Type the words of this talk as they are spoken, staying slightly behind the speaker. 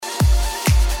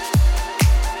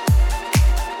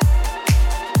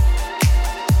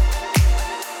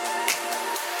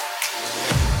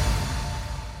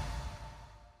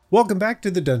Welcome back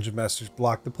to the Dungeon Master's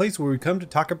Block, the place where we come to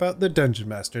talk about the Dungeon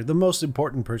Master, the most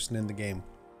important person in the game.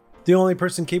 The only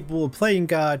person capable of playing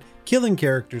God, killing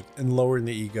characters, and lowering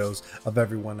the egos of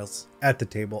everyone else at the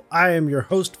table. I am your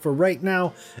host for right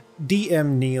now,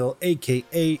 DM Neil,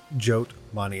 aka Jote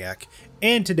Moniac.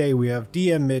 And today we have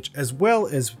DM Mitch as well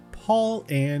as Paul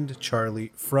and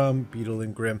Charlie from Beetle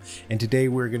and Grimm. And today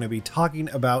we're going to be talking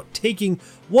about taking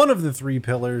one of the three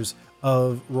pillars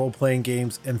of role-playing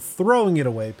games and throwing it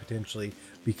away potentially,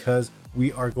 because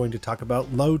we are going to talk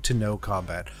about low to no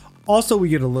combat. Also, we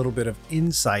get a little bit of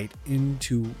insight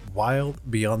into Wild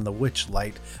Beyond the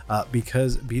Witchlight,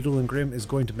 because Beetle and Grimm is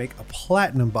going to make a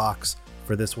platinum box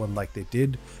for this one like they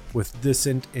did with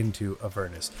Descent into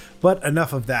Avernus. But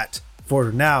enough of that.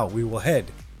 For now, we will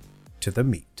head to the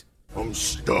meat. I'm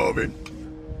starving.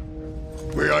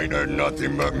 We ain't had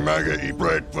nothing but maggoty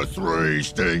bread for 3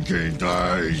 stinking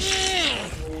days.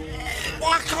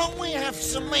 Why can't we have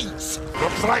some meats? The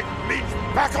flank meat's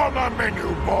back on the menu,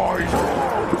 boys.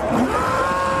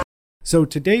 So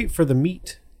today for the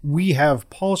meat, we have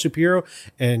Paul Shapiro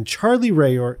and Charlie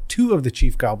Rayor, two of the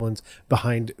chief goblins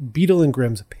behind Beetle and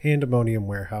Grimm's Pandemonium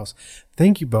Warehouse.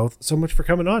 Thank you both so much for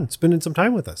coming on, spending some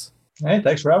time with us. Hey,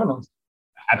 thanks for having us.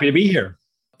 Happy to be here.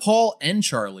 Paul and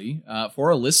Charlie, for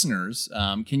our listeners,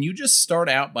 can you just start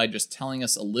out by just telling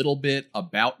us a little bit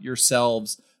about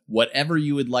yourselves, whatever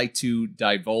you would like to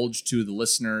divulge to the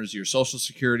listeners, your social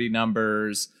security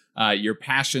numbers, your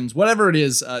passions, whatever it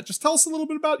is, just tell us a little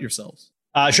bit about yourselves.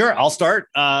 Sure, I'll start.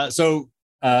 So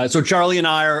Charlie and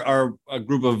I are a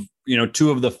group of,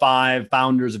 2 of the 5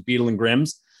 founders of Beetle and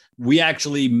Grimm's. We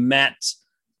actually met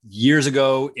years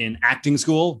ago in acting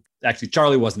school. Actually,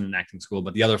 Charlie wasn't in acting school,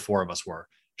 but the other 4 of us were.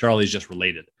 Charlie's just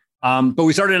related. But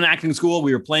we started in acting school.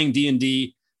 We were playing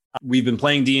D&D. We've been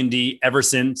playing D&D ever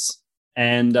since.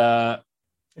 And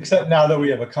except now that we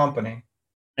have a company.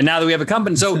 And now that we have a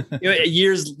company. So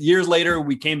years later,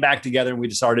 we came back together and we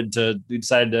decided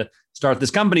to start this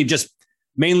company, just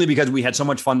mainly because we had so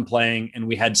much fun playing and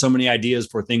we had so many ideas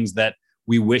for things that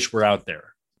we wish were out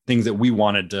there, things that we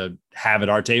wanted to have at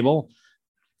our table.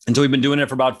 And so we've been doing it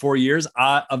for about 4 years.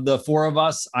 Of the 4 of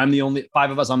us,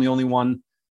 5 of us, I'm the only one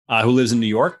who lives in New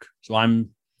York. So I'm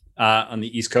on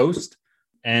the East Coast.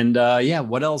 And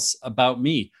what else about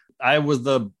me? I was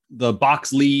the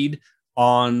box lead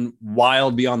on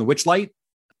Wild Beyond the Witchlight.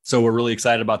 So we're really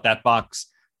excited about that box,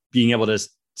 being able to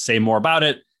say more about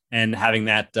it and having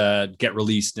that get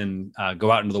released and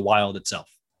go out into the wild itself.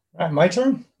 All right, my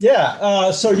turn?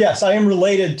 Yeah. So yes, I am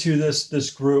related to this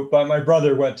group. My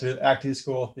brother went to acting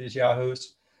school with these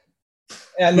yahoos.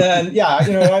 And then,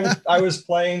 I was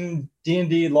playing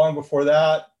D&D long before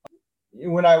that.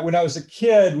 When I was a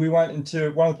kid, we went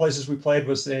into one of the places we played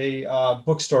was a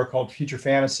bookstore called Future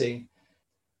Fantasy,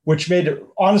 which made it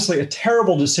honestly a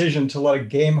terrible decision to let a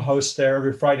game host there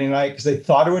every Friday night because they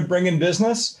thought it would bring in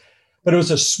business. But it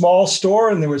was a small store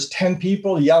and there was 10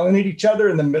 people yelling at each other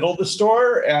in the middle of the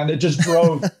store, and it just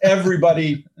drove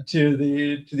everybody to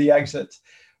the exit.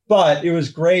 But it was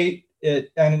great.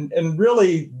 And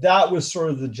really that was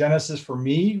sort of the genesis for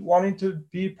me wanting to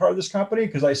be part of this company,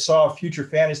 because I saw Future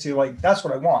Fantasy, like, that's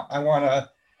what I want.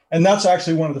 And that's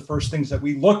actually one of the first things that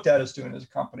we looked at as doing as a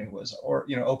company was,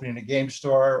 opening a game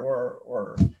store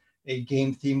or a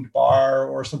game themed bar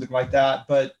or something like that.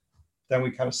 But then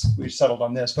we settled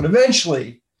on this. But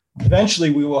eventually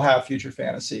we will have Future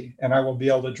Fantasy, and I will be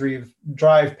able to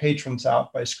drive patrons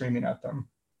out by screaming at them.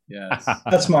 Yes.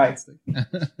 That's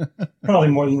probably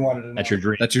more than you wanted to know. That's your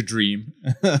dream. That's your dream.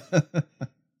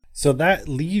 So that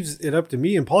leaves it up to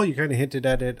me. And Paul, you kind of hinted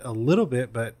at it a little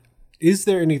bit, but is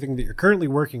there anything that you're currently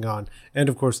working on? And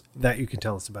of course, that you can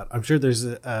tell us about. I'm sure there's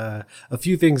a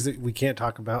few things that we can't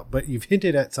talk about, but you've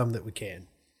hinted at some that we can.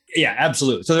 Yeah,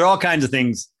 absolutely. So there are all kinds of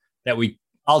things that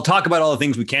I'll talk about all the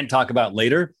things we can't talk about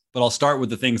later, but I'll start with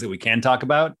the things that we can talk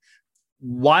about.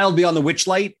 Wild Beyond the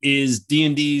Witchlight is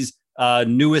D&D's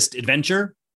newest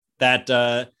adventure that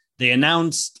they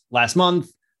announced last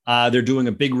month. They're doing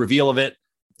a big reveal of it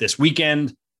this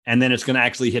weekend, and then it's going to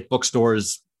actually hit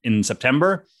bookstores in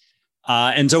September.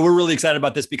 And so we're really excited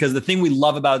about this, because the thing we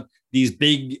love about these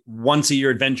big once-a-year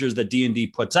adventures that D&D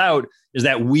puts out is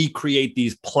that we create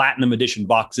these platinum edition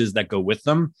boxes that go with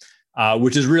them,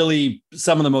 which is really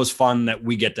some of the most fun that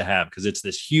we get to have, because it's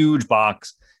this huge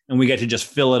box and we get to just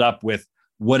fill it up with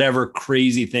whatever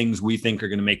crazy things we think are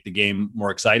going to make the game more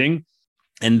exciting.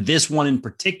 And this one in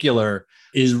particular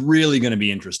is really going to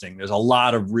be interesting. There's a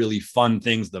lot of really fun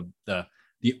things. The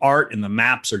art and the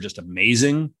maps are just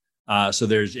amazing. So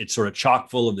it's sort of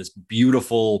chock full of this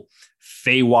beautiful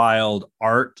Feywild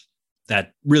art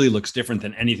that really looks different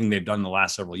than anything they've done in the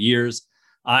last several years.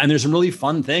 And there's some really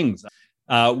fun things.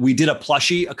 We did a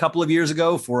plushie a couple of years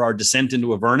ago for our Descent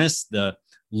into Avernus, the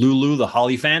Lulu, the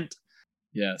Hollyphant.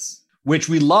 Yes. Which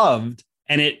we loved.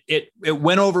 And it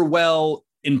went over well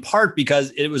in part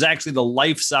because it was actually the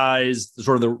life-size,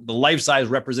 sort of the life-size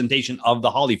representation of the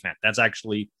Hollyphant. That's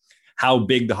actually how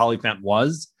big the Hollyphant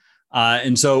was.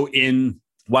 And so in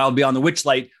Wild Beyond the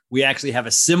Witchlight, we actually have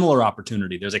a similar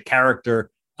opportunity. There's a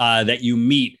character that you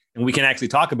meet, and we can actually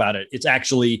talk about it. It's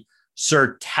actually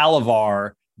Sir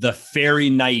Talavar, the fairy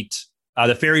knight,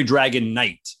 the fairy dragon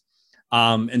knight.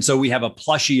 And so we have a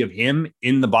plushie of him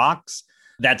in the box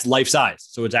that's life-size.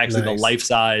 So it's actually the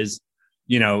life-size,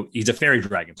 he's a fairy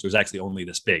dragon. So it's actually only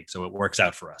this big. So it works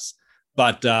out for us.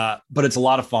 But it's a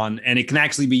lot of fun, and it can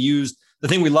actually be used. The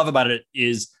thing we love about it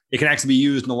is it can actually be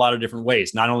used in a lot of different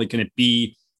ways. Not only can it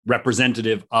be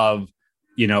representative of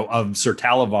Sir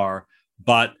Talavar,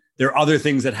 but there are other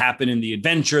things that happen in the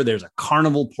adventure. There's a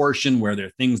carnival portion where there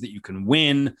are things that you can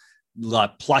win,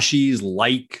 plushies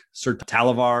like Sir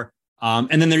Talavar.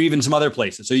 And then there are even some other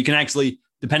places. So you can actually,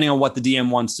 depending on what the DM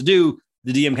wants to do,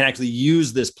 the DM can actually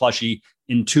use this plushie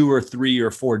in 2 or 3 or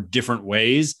 4 different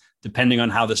ways, depending on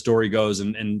how the story goes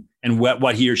and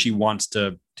what he or she wants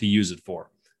to use it for.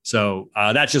 So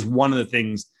that's just one of the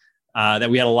things that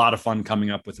we had a lot of fun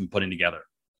coming up with and putting together.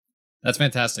 That's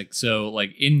fantastic. So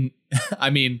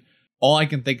all I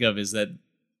can think of is that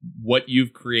what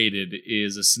you've created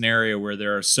is a scenario where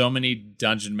there are so many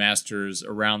dungeon masters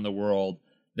around the world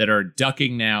that are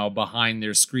ducking now behind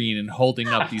their screen and holding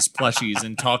up these plushies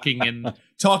and talking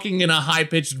in a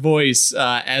high-pitched voice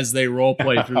as they role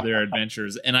play through their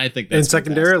adventures. And I think that's and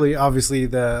secondarily, obviously,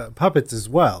 the puppets as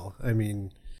well. I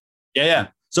mean, yeah.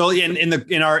 So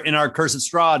in our Cursed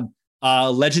Strahd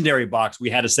legendary box, we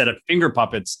had a set of finger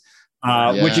puppets,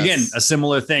 which again, a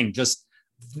similar thing, just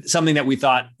something that we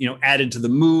thought added to the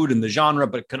mood and the genre,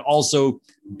 but it could also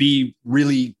be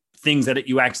really things that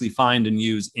you actually find and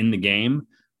use in the game.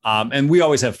 And we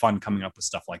always have fun coming up with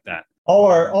stuff like that.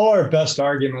 All our best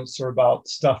arguments are about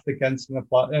stuff that gets in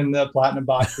the platinum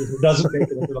boxes. It doesn't make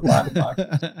it into the platinum box.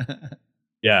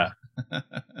 Yeah.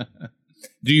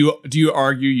 Do you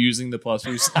argue using the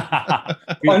plushies?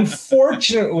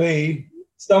 Unfortunately,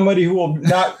 somebody who will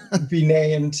not be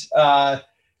named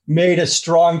made a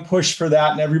strong push for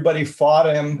that, and everybody fought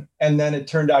him. And then it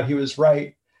turned out he was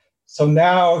right. So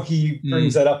now he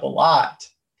brings that up a lot.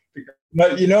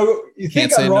 But you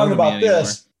think I'm wrong about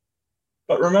this,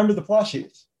 but remember the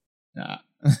plushies.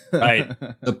 Right.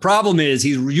 The problem is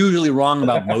he's usually wrong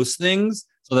about most things.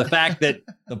 So the fact that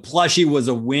the plushie was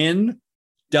a win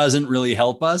doesn't really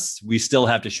help us. We still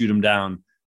have to shoot him down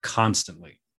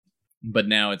constantly. But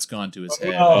now it's gone to his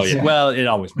head. Oh yeah. Well, it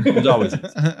always is.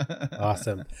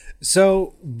 Awesome.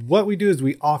 So what we do is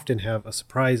we often have a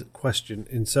surprise question.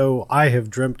 And so I have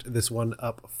dreamt this one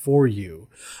up for you.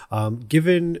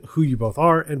 Given who you both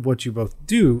are and what you both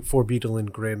do for Beetle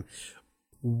and Grimm,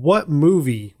 what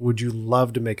movie would you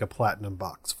love to make a platinum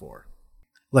box for?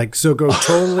 So go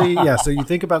totally, So you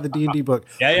think about the D&D book.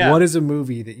 Yeah. What is a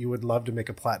movie that you would love to make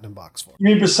a platinum box for? You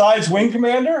mean besides Wing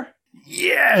Commander?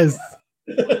 Yes.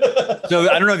 So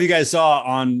I don't know if you guys saw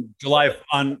on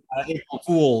April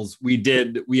Fools,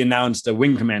 we announced a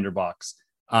Wing Commander box,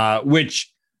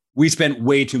 which we spent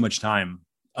way too much time.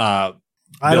 I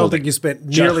don't think you spent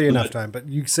nearly enough time, but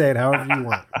you say it however you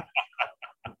want.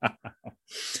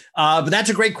 But that's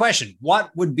a great question.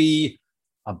 What would be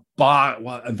a box?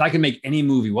 If I could make any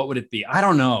movie, what would it be? I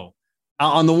don't know.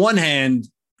 On the one hand,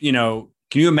 can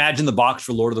you imagine the box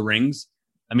for Lord of the Rings?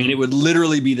 I mean, it would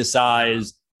literally be the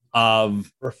size of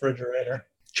refrigerator,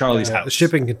 Charlie's house, a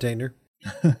shipping container.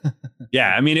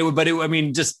 Yeah, I mean it would, but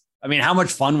how much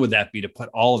fun would that be to put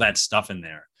all of that stuff in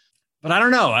there? But I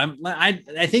don't know.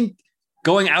 I think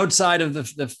going outside of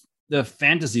the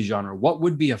fantasy genre, what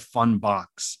would be a fun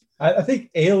box? I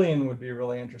think Alien would be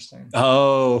really interesting.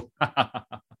 Oh,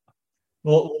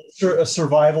 well, a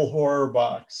survival horror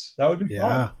box that would be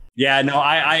fun. Yeah, no,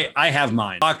 I have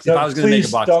mine. If I was going to make a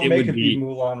box, don't it make would be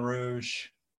Moulin Rouge.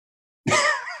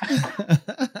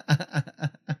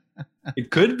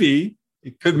 It could be.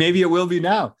 It could. Maybe it will be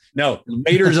now. No,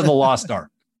 Raiders of the Lost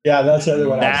Ark. Yeah, that's the other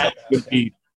one.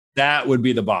 That would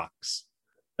be the box.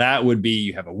 That would be.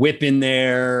 You have a whip in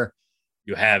there.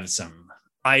 You have some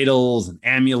idols and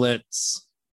amulets.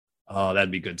 Oh, that'd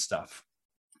be good stuff.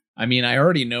 I mean, I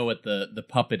already know what the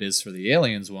puppet is for the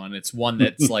Aliens one. It's one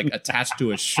that's attached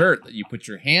to a shirt that you put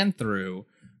your hand through.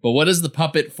 But what is the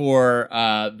puppet for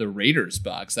the Raiders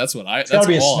box? That's all I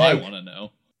want to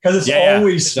know. Because it's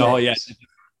always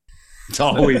It's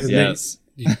always yes.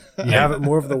 You have it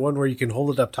more of the one where you can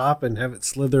hold it up top and have it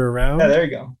slither around. Yeah, there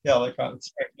you go. Yeah, like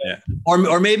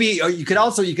Or maybe you could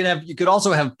also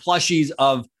have plushies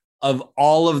of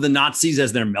all of the Nazis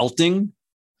as they're melting.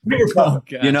 Oh,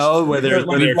 gosh. You know, where they're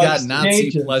We've got like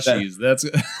Nazi stages plushies. That's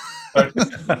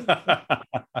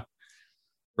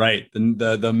right.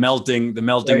 The melting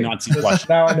Right. Nazi plush.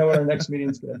 Now I know what our next meeting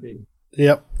is going to be.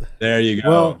 Yep. There you go.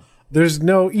 Well, there's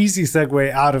no easy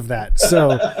segue out of that.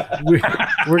 So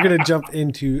we're going to jump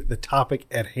into the topic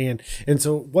at hand. And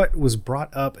so what was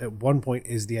brought up at one point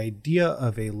is the idea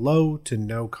of a low to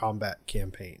no combat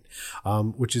campaign,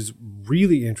 which is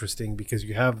really interesting because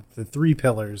you have the three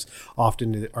pillars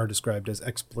often are described as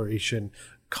exploration,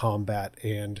 combat,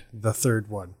 and the third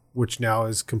one, which now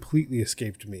has completely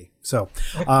escaped me. So,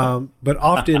 but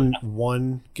often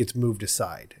one gets moved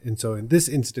aside. And so in this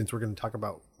instance, we're going to talk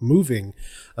about moving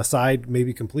aside,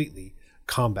 maybe completely,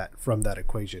 combat from that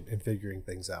equation and figuring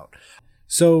things out.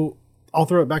 So I'll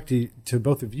throw it back to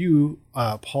both of you,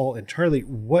 Paul and Charlie.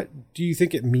 What do you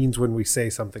think it means when we say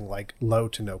something like low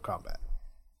to no combat?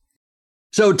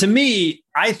 So to me,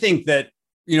 I think that,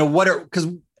 because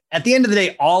at the end of the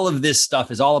day, all of this stuff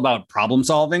is all about problem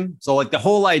solving. So like the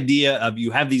whole idea of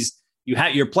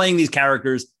you're playing these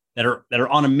characters that are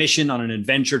on a mission, on an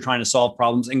adventure, trying to solve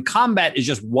problems. And combat is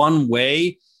just one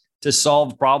way to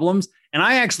solve problems. And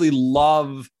I actually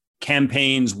love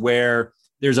campaigns where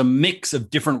there's a mix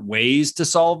of different ways to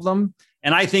solve them.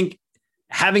 And I think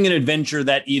having an adventure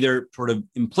that either sort of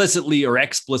implicitly or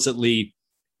explicitly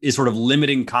is sort of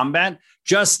limiting combat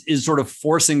just is sort of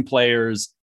forcing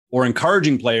players or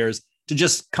encouraging players to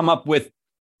just come up with,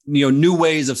 new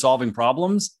ways of solving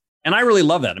problems. And I really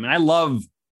love that. I mean, I love,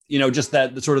 just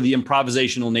that the sort of the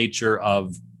improvisational nature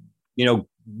of,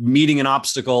 meeting an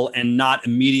obstacle and not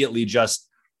immediately just,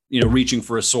 reaching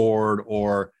for a sword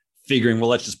or figuring, well,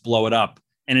 let's just blow it up.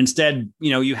 And instead,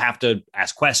 you have to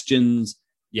ask questions.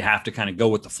 You have to kind of go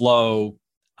with the flow.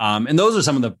 And those are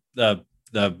some of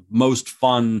the most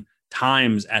fun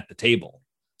times at the table.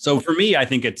 So for me, I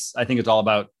think it's all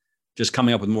about just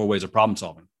coming up with more ways of problem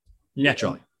solving. Yeah,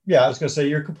 Charlie. Yeah, I was going to say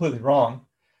you're completely wrong.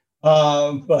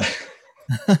 But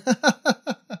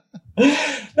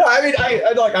no, I mean,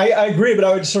 I agree, but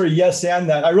I would sort of yes and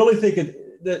that. I really think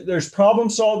that there's problem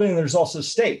solving and there's also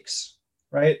stakes,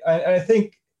 right? I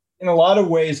think in a lot of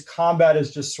ways, combat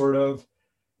is just sort of,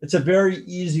 it's a very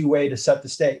easy way to set the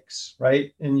stakes,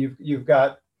 right? And you've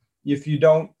got, if you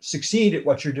don't succeed at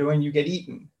what you're doing, you get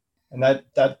eaten, and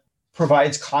that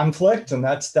provides conflict, and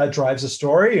that drives a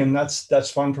story, and that's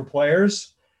fun for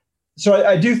players. So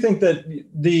I do think that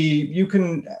you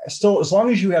can still, as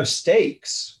long as you have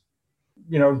stakes,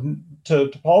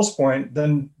 to Paul's point,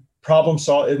 then problem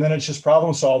solve, and then it's just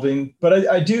problem solving. But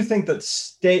I do think that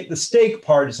the stake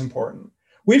part is important.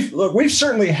 We've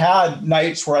certainly had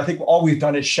nights where I think all we've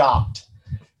done is shopped,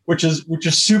 which is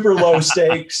super low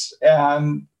stakes,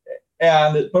 but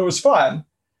it was fun.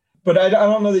 But I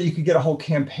don't know that you could get a whole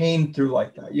campaign through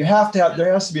like that.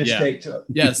 There has to be a stake to it.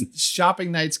 Yes,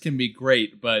 shopping nights can be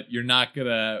great, but you're not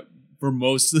gonna, for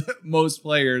most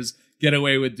players, get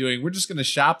away with doing. We're just gonna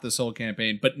shop this whole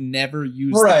campaign, but never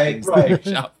use the things that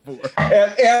we shop for.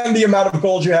 And the amount of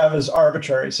gold you have is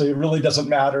arbitrary, so it really doesn't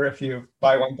matter if you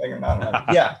buy one thing or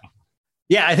not. Yeah,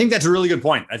 yeah, I think that's a really good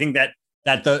point. I think that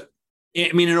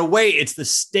in a way, it's the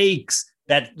stakes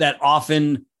that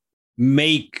often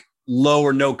make low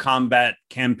or no combat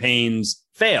campaigns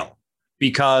fail,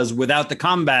 because without the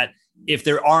combat, if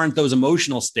there aren't those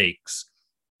emotional stakes,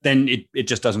 then it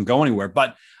just doesn't go anywhere.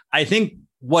 But I think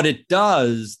what it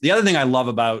does, the other thing I love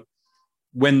about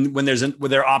when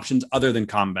there are options other than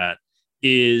combat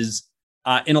is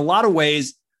in a lot of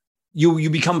ways you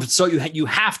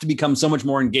have to become so much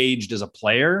more engaged as a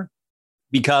player,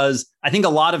 because I think a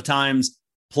lot of times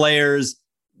players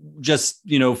just,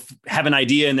 have an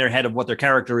idea in their head of what their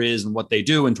character is and what they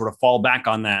do and sort of fall back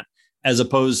on that, as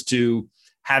opposed to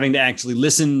having to actually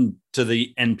listen to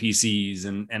the NPCs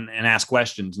and ask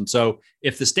questions. And so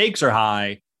if the stakes are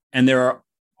high and there are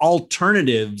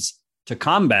alternatives to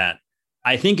combat,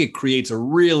 I think it creates a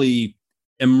really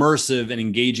immersive and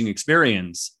engaging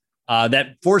experience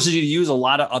that forces you to use a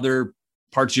lot of other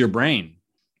parts of your brain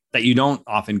that you don't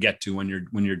often get to when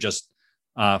you're just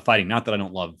fighting. Not that I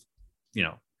don't love,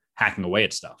 hacking away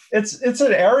at stuff. It's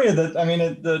an area that, I mean,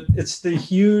 it's the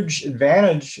huge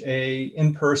advantage a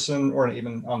in-person or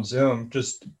even on Zoom,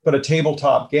 but a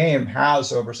tabletop game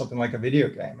has over something like a video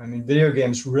game. I mean, video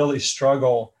games really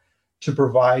struggle to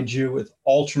provide you with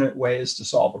alternate ways to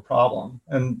solve a problem.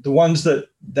 And the ones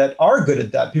that are good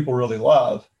at that, people really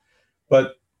love.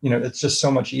 But, it's just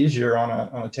so much easier on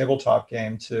a tabletop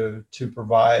game to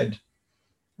provide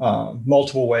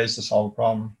multiple ways to solve a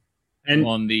problem. And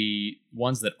on the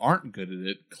ones that aren't good at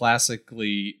it,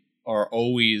 classically are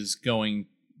always going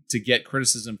to get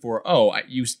criticism for,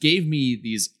 you gave me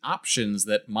these options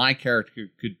that my character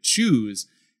could choose,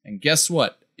 and guess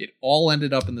what? It all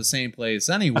ended up in the same place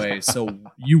anyway, so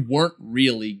you weren't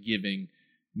really giving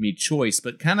me choice.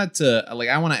 But kind of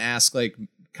I want to ask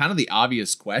kind of the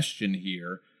obvious question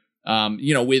here.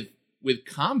 With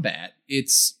combat,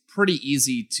 it's pretty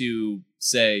easy to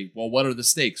say, well, what are the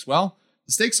stakes? Well,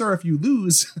 the stakes are if you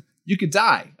lose, you could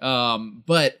die.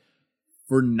 But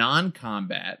for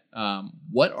non-combat,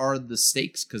 what are the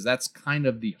stakes? Because that's kind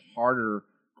of the harder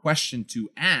question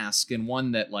to ask, and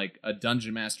one that like a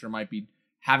dungeon master might be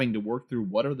having to work through.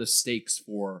 What are the stakes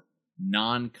for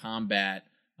non-combat,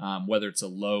 whether it's a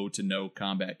low to no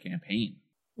combat campaign?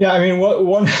 Yeah, I mean,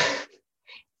 one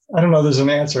I don't know if there's an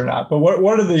answer or not, but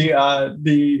what are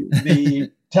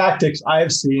the tactics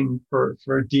I've seen for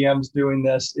DMs doing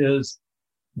this is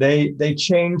they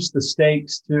change the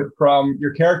stakes from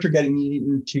your character getting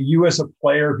eaten to you as a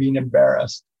player being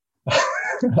embarrassed.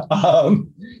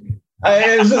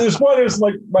 There's one. It was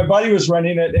like my buddy was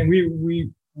running it, and we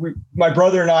my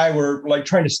brother and I were like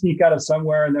trying to sneak out of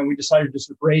somewhere, and then we decided just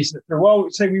to brazen it through. Well,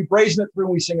 say we brazen it through,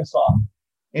 and we sing a song.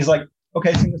 And he's like,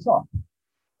 "Okay, sing the song."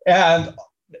 And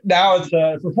now it's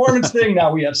a performance thing.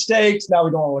 Now we have stakes. Now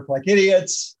we don't want to look like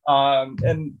idiots.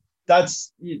 And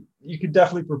that's you could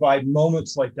definitely provide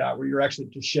moments like that where you're actually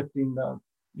just shifting the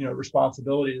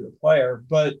responsibility to the player.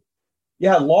 But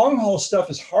yeah, long haul stuff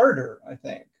is harder, I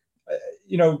think.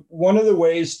 One of the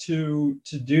ways to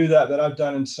do that I've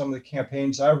done in some of the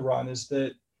campaigns I've run is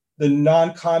that the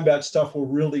non-combat stuff will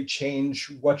really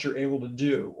change what you're able to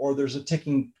do. Or there's a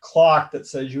ticking clock that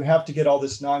says you have to get all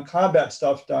this non-combat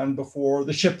stuff done before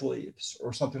the ship leaves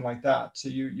or something like that. So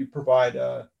you provide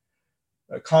a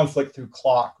conflict through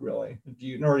clock, really.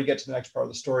 In order to get to the next part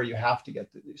of the story, you have to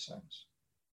get through these things.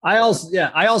 I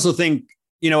also think,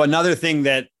 another thing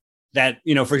that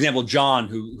for example, John,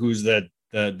 who's the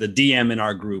DM in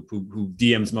our group who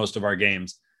DMs most of our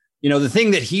games, the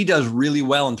thing that he does really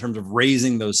well in terms of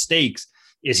raising those stakes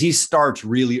is he starts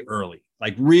really early,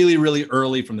 like really, really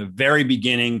early from the very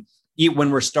beginning, when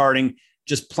we're starting,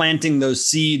 just planting those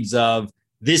seeds of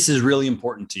this is really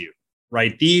important to you,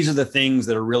 right? These are the things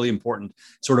that are really important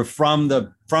sort of from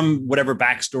whatever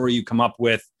backstory you come up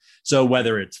with. So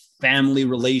whether it's family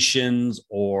relations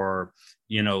or,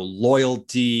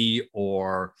 loyalty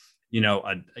or,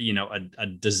 a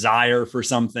desire for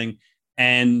something.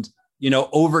 And,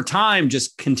 over time,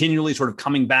 just continually sort of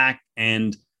coming back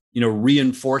and,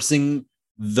 reinforcing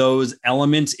those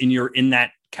elements in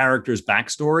that character's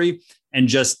backstory and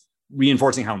just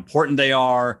reinforcing how important they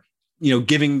are,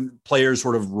 giving players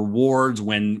sort of rewards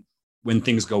when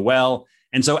things go well.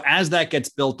 And so as that gets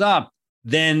built up,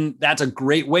 then that's a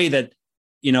great way that,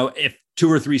 if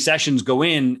 2 or 3 sessions go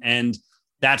in and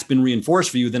that's been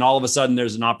reinforced for you, then all of a sudden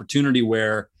there's an opportunity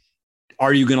where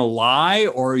are you going to lie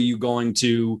or are you going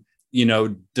to,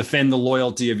 defend the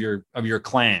loyalty of your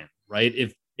clan, right?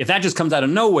 If that just comes out of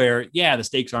nowhere, yeah, the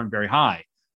stakes aren't very high.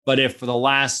 But if for the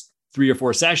last 3 or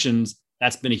 4 sessions,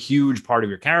 that's been a huge part of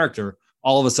your character,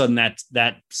 all of a sudden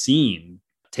that scene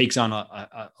takes on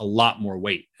a lot more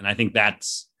weight. And I think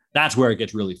that's where it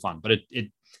gets really fun. But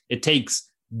it takes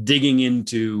digging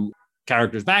into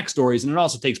characters' backstories, and it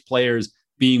also takes players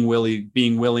being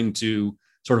willing to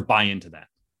sort of buy into that.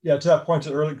 Yeah, to that point,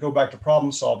 to early go back to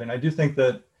problem solving, I do think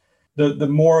that the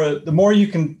more you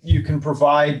can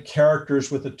provide characters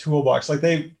with a toolbox, like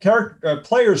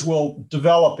players will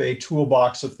develop a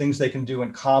toolbox of things they can do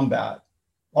in combat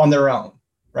on their own,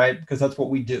 right? Because that's what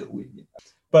we do.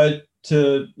 But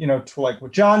to like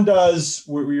what John does,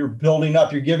 where you're building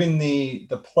up, you're giving the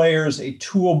players a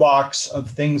toolbox of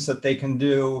things that they can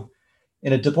do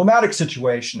in a diplomatic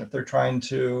situation, if they're trying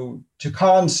to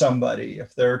con somebody,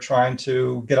 if they're trying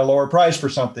to get a lower price for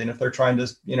something, if they're trying to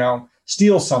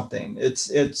steal something,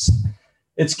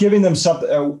 it's giving them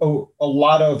a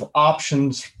lot of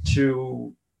options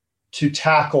to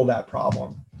tackle that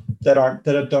problem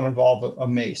that don't involve a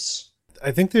mace. I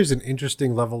think there's an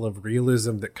interesting level of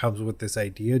realism that comes with this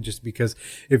idea, just because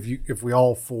if we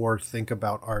all 4 think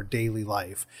about our daily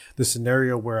life, the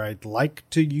scenario where I'd like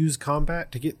to use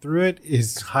combat to get through it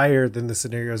is higher than the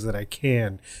scenarios that I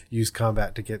can use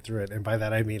combat to get through it. And by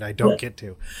that, I mean, I don't get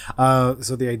to.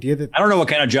 So the idea that... I don't know what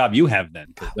kind of job you have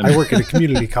then. I work at a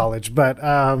community college, but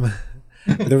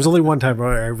there was only one time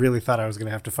where I really thought I was going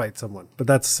to have to fight someone, but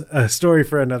that's a story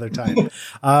for another time.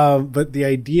 But the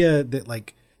idea that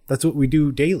that's what we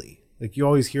do daily. Like you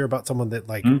always hear about someone that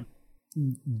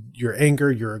your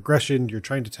anger, your aggression, you're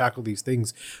trying to tackle these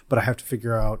things, but I have to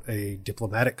figure out a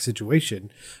diplomatic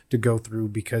situation to go through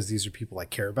because these are people I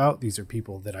care about. These are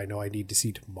people that I know I need to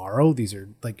see tomorrow. These are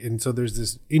like, and so there's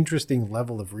this interesting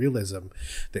level of realism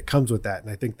that comes with that.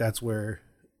 And I think that's where,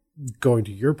 going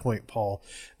to your point, Paul,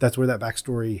 that's where that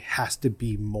backstory has to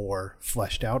be more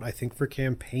fleshed out. I think for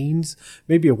campaigns,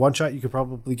 maybe a one shot you could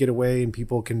probably get away and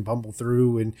people can bumble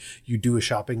through and you do a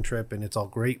shopping trip and it's all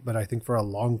great. But I think for a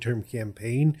long-term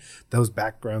campaign, those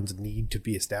backgrounds need to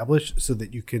be established so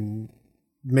that you can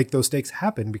make those stakes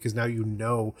happen, because now you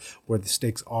know where the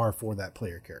stakes are for that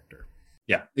player character.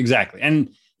 Yeah, exactly.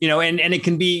 And, and it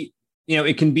can be,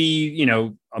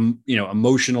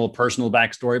 emotional, personal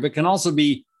backstory, but can also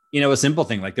be, a simple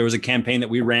thing. Like there was a campaign that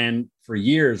we ran for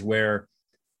years where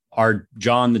our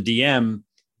John, the DM,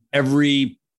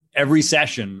 every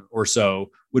session or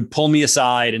so would pull me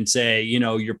aside and say,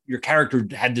 your character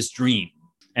had this dream,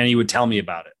 and he would tell me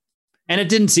about it. And it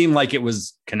didn't seem like it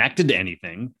was connected to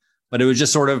anything, but it was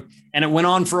just sort of, and it went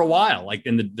on for a while. Like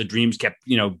then the dreams kept,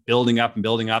 building up and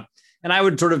building up. And I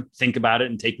would sort of think about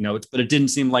it and take notes, but it didn't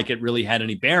seem like it really had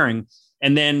any bearing.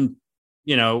 And then,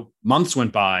 months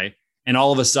went by, and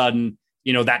all of a sudden,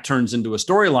 that turns into a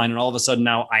storyline. And all of a sudden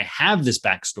now I have this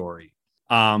backstory.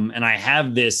 And I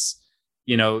have this,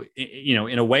 in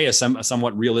a way, a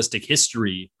somewhat realistic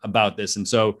history about this. And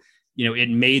so, it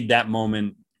made that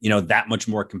moment, that much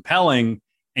more compelling,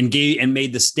 and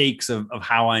made the stakes of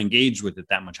how I engaged with it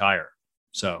that much higher.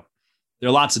 So there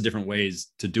are lots of different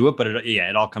ways to do it, but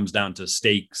it all comes down to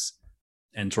stakes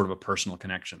and sort of a personal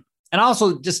connection. And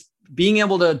also just being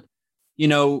able to,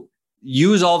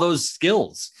 use all those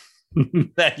skills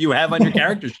that you have on your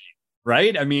character sheet,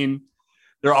 right? I mean,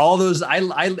 there are all those,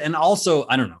 and also,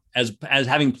 I don't know, as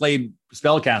having played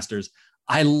spellcasters,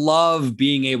 I love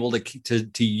being able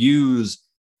to use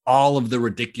all of the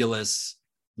ridiculous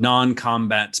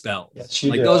non-combat spells. Yes,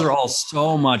 those are all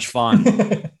so much fun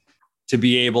to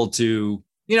be able to,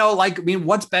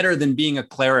 what's better than being a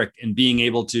cleric and being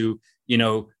able to,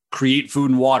 create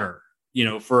food and water,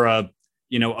 for a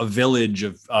village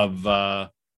of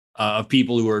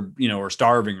people who are, are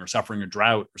starving or suffering a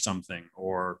drought or something,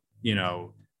 or,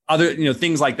 other,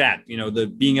 things like that,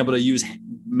 the being able to use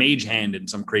mage hand in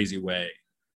some crazy way,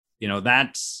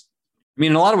 that's,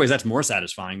 in a lot of ways, that's more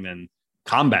satisfying than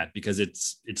combat because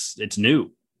it's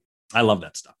new. I love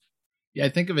that stuff. Yeah. I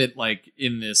think of it like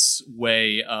in this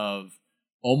way of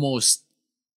almost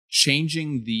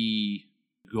changing the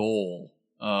goal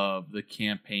of the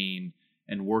campaign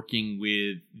and working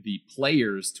with the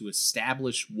players to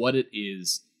establish what it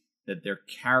is that their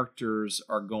characters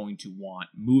are going to want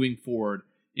moving forward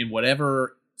in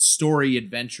whatever story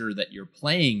adventure that you're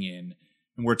playing in.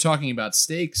 And we're talking about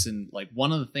stakes, and like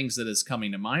one of the things that is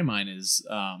coming to my mind is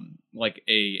like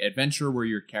a adventure where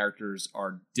your characters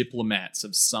are diplomats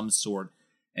of some sort,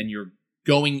 and you're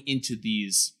going into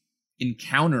these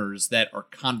encounters that are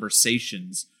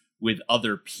conversations with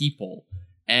other people.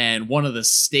 And one of the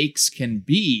stakes can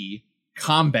be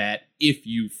combat if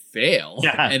you fail.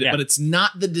 But it's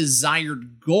not the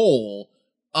desired goal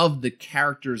of the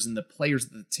characters and the players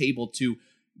at the table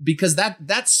because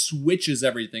that switches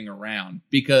everything around.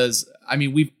 Because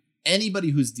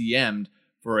anybody who's DM'd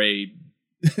for I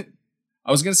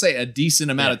was going to say a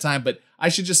decent amount of time, but I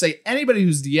should just say anybody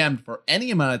who's DM'd for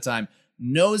any amount of time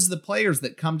knows the players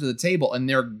that come to the table, and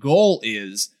their goal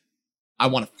is, I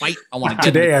want to fight. I want to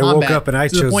get Today into combat. I woke up and I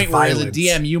chose the point violence. Where as a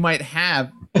DM you might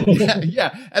have,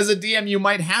 as a DM you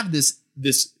might have this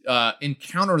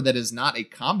encounter that is not a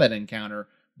combat encounter,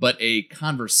 but a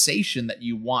conversation that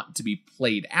you want to be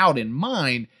played out in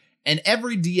mind. And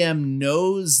every DM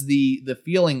knows the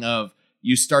feeling of,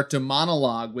 you start to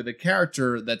monologue with a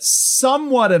character that's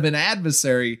somewhat of an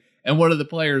adversary, and what do the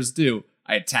players do?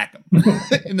 I attack them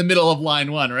in the middle of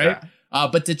line one, right? Yeah.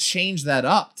 But to change that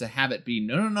up, to have it be,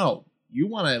 no. You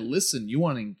want to listen. You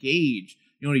want to engage.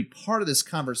 You want to be part of this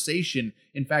conversation.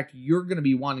 In fact, you're going to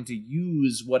be wanting to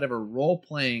use whatever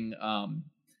role-playing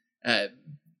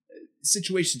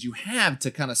situations you have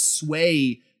to kind of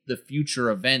sway the future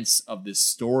events of this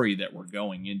story that we're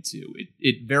going into.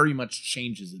 It very much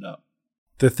changes it up.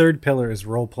 The third pillar is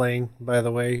role-playing, by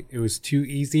the way. It was too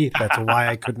easy. That's why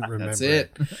I couldn't remember. That's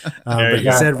it. But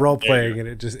you said role-playing, and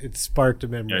it sparked a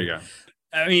memory.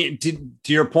 There you go.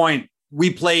 To your point, we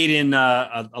played in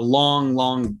a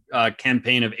long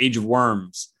campaign of Age of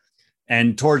Worms.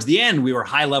 And towards the end, we were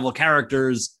high-level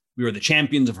characters. We were the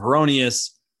champions of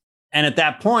Heronius. And at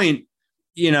that point,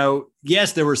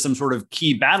 yes, there were some sort of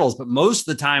key battles, but most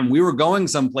of the time we were going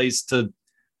someplace to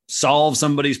solve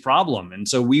somebody's problem. And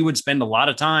so we would spend a lot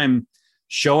of time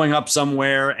showing up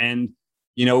somewhere and,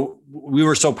 we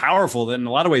were so powerful that in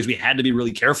a lot of ways we had to be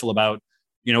really careful about,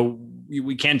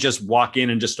 we can't just walk in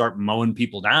and just start mowing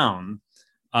people down.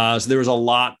 So there was a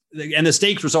lot, and the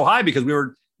stakes were so high because we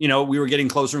were getting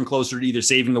closer and closer to either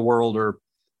saving the world or,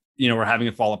 or having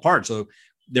it fall apart. So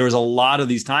there was a lot of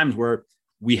these times where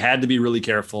we had to be really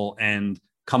careful and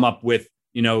come up with,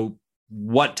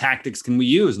 what tactics can we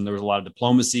use? And there was a lot of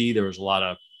diplomacy. There was a lot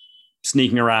of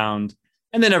sneaking around.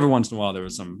 And then every once in a while, there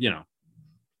was some,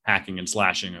 hacking and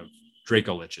slashing of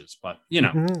Draco Liches. But,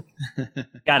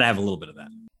 got to have a little bit of that.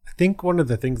 I think one of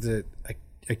the things that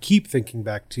I keep thinking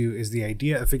back to is the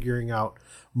idea of figuring out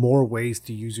more ways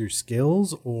to use your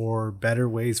skills or better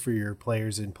ways for your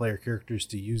players and player characters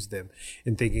to use them,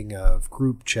 and thinking of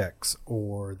group checks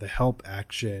or the help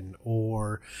action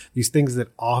or these things that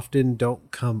often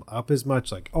don't come up as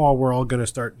much, like, oh, we're all going to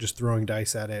start just throwing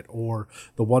dice at it, or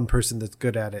the one person that's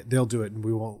good at it, they'll do it and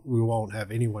we won't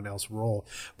have anyone else roll.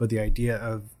 But the idea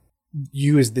of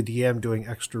you as the DM doing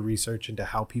extra research into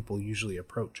how people usually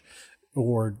approach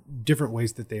or different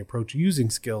ways that they approach using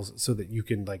skills so that you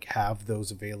can have those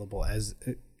available as,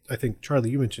 I think,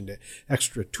 Charlie, you mentioned it,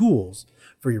 extra tools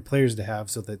for your players to have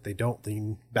so that they don't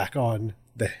lean back on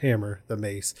the hammer, the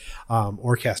mace,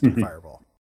 or casting Fireball.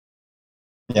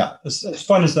 Yeah, as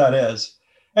fun as that is.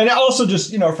 And also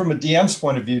just, from a DM's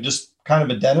point of view, just kind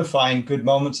of identifying good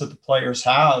moments that the players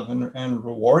have and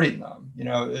rewarding them.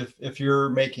 If you're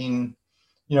making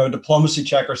a diplomacy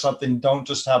check or something, don't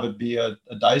just have it be a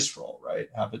dice roll, right?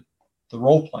 Have it the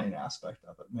role playing aspect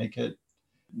of it.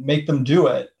 Make them do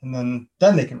it, and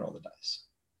then they can roll the dice.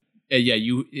 Yeah,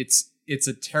 it's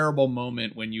a terrible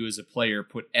moment when you as a player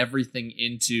put everything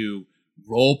into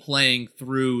role playing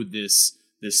through this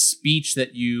speech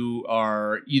that you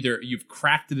are either you've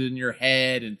crafted in your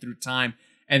head and through time,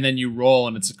 and then you roll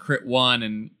and it's a crit 1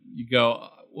 and you go,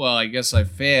 well, I guess I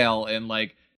fail, and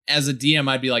as a DM,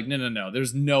 I'd be like, no,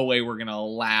 there's no way we're going to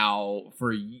allow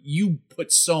for you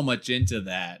put so much into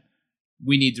that.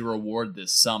 We need to reward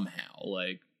this somehow.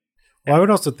 Well, I would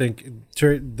also think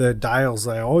the dials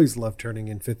I always love turning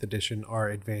in 5th edition are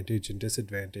advantage and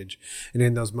disadvantage. And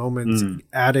in those moments,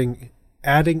 adding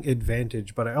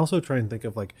advantage. But I also try and think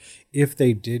of if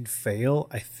they did fail,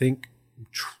 I think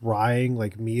trying,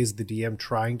 me as the DM,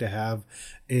 trying to have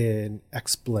an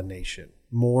explanation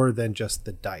more than just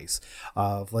the dice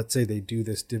of, let's say they do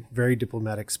this very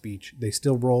diplomatic speech, they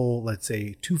still roll, let's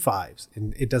say 2 5s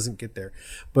and it doesn't get there,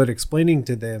 but explaining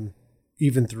to them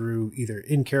even through either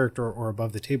in character or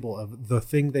above the table of the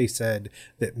thing they said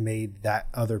that made that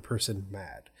other person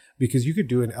mad. Because you could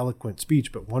do an eloquent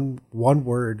speech, but one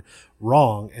word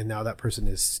wrong, and now that person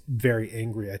is very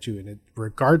angry at you, and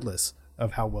regardless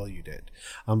of how well you did.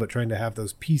 But trying to have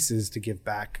those pieces to give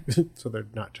back so they're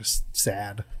not just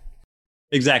sad.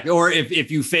 Exactly. Or if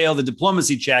you fail the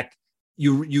diplomacy check,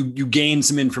 you gain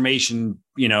some information,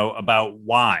 about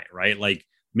why, right?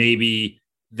 Maybe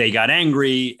they got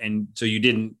angry and so you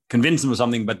didn't convince them of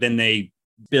something, but then they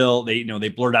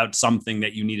blurt out something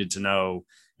that you needed to know.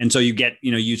 And so you get,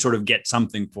 you sort of get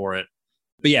something for it.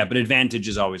 But advantage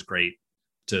is always great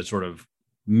to sort of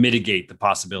mitigate the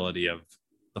possibility of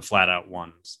the flat out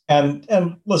ones. And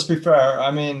let's be fair.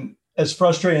 I mean, as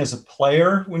frustrating as a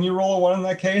player when you roll a 1 in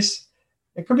that case,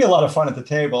 it could be a lot of fun at the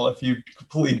table if you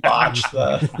completely botch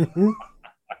the.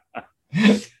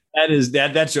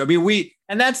 That's true. I mean,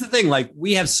 and that's the thing.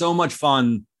 We have so much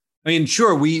fun. I mean,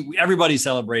 sure, everybody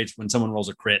celebrates when someone rolls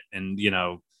a crit and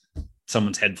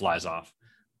someone's head flies off.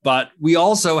 But we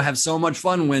also have so much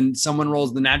fun when someone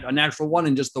rolls a natural 1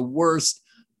 in just the worst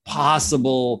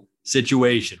possible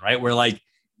situation, right? Where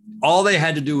all they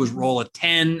had to do was roll a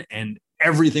 10 and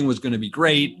everything was going to be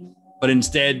great. But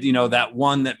instead, that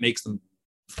one that makes them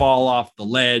fall off the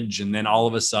ledge, and then all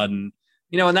of a sudden,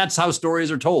 and that's how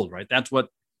stories are told, right? That's what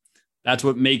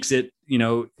makes it,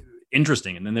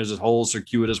 interesting. And then there's this whole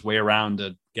circuitous way around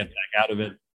to get back out of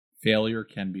it. Failure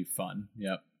can be fun.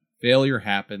 Yep. Failure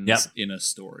happens in a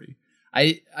story.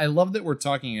 I love that we're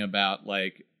talking about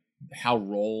how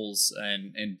rolls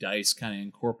and dice kind of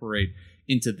incorporate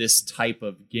into this type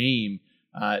of game.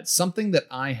 Something that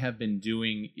I have been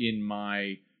doing in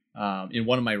my in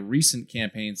one of my recent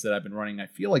campaigns that I've been running, I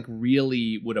feel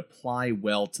really would apply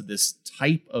well to this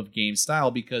type of game style,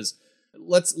 because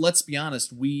let's be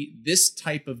honest, this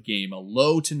type of game, a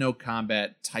low to no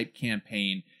combat type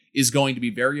campaign, is going to be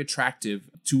very attractive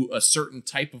to a certain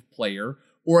type of player,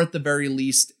 or at the very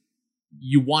least,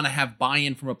 you want to have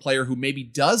buy-in from a player who maybe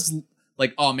does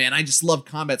oh man, I just love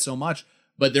combat so much,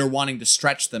 but they're wanting to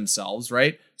stretch themselves,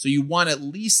 right? So you want at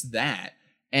least that.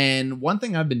 And one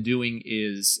thing I've been doing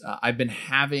is I've been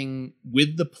having,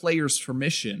 with the player's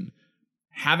permission,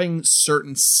 having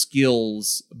certain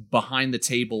skills behind the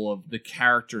table of the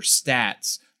character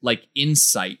stats, like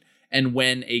insight. And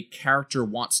when a character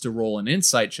wants to roll an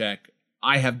insight check,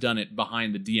 I have done it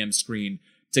behind the DM screen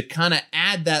to kind of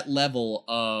add that level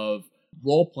of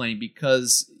role playing,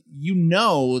 because you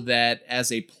know that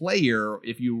as a player,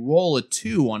 if you roll a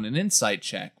 2 on an insight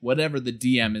check, whatever the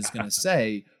DM is going to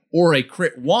say, or a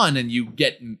crit 1 and you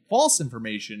get false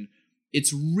information,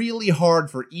 it's really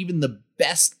hard for even the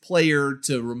best player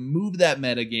to remove that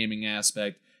metagaming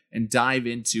aspect and dive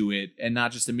into it and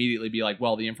not just immediately be like,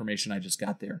 well, the information I just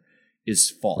got there is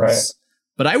false. Right.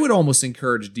 But I would almost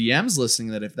encourage DMs listening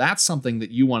that if that's something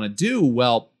that you want to do,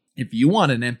 well, if you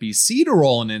want an NPC to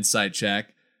roll an insight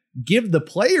check, give the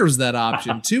players that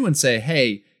option too and say,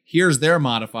 hey, here's their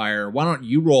modifier. Why don't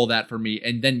you roll that for me?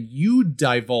 And then you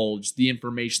divulge the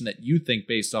information that you think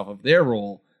based off of their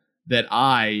roll that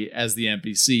I, as the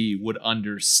NPC, would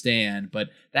understand. But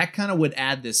that kind of would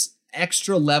add this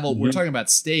extra level. We're talking about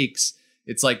stakes.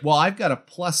 It's like, well, I've got a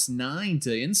 +9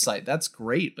 to insight. That's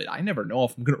great, but I never know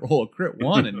if I'm going to roll a crit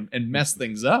 1 and mess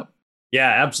things up. Yeah,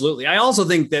 absolutely. I also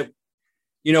think that,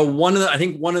 one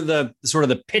of the sort of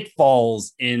the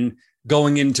pitfalls in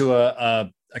going into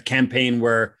a campaign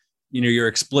where, you're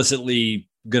explicitly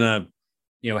going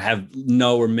to, have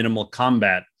no or minimal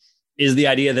combat is the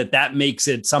idea that makes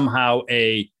it somehow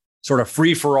a sort of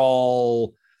free for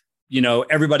all,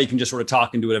 everybody can just sort of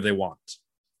talk and do whatever they want.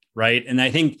 Right. And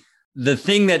I think the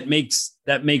thing that makes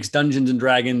Dungeons and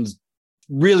Dragons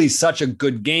really such a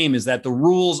good game is that the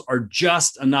rules are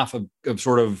just enough of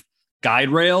sort of guide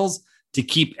rails to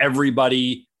keep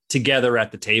everybody together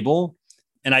at the table.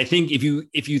 And I think if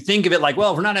you think of it like,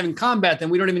 well, if we're not having combat, then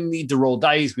we don't even need to roll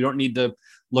dice. We don't need to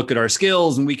look at our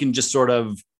skills, and we can just sort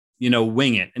of,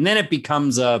 wing it. And then it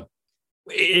becomes that's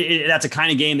a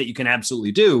kind of game that you can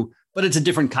absolutely do, but it's a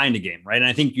different kind of game, right? And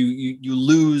I think you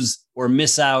lose or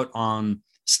miss out on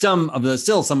some of the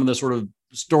sort of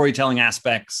storytelling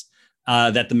aspects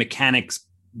that the mechanics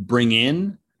bring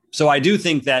in. So I do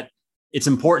think that it's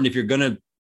important, if you're going to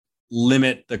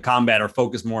limit the combat or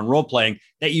focus more on role playing,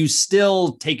 that you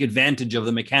still take advantage of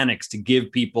the mechanics to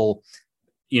give people,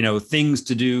 things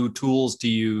to do, tools to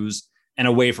use, and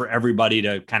a way for everybody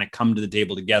to kind of come to the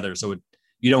table together. So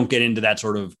you don't get into that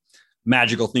sort of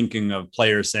magical thinking of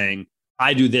players saying,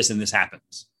 I do this and this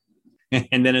happens.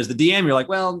 And then as the DM, you're like,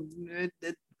 well,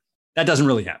 that doesn't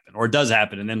really happen, or it does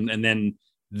happen. And then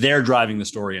they're driving the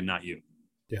story and not you.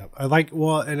 Yeah.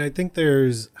 And I think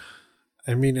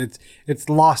it's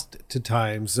lost to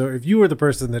time. So if you were the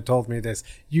person that told me this,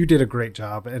 you did a great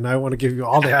job, and I want to give you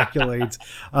all the accolades.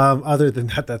 Other than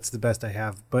that, that's the best I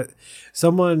have. But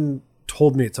someone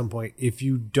told me at some point, if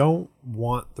you don't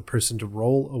want the person to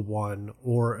roll a 1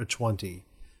 or a 20,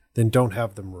 then don't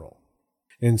have them roll.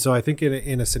 And so I think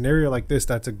in a scenario like this,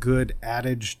 that's a good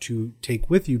adage to take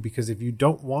with you, because if you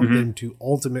don't want them to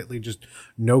ultimately just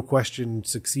no question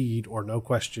succeed or no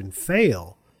question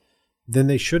fail, then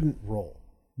they shouldn't roll.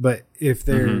 But if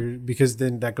they're, because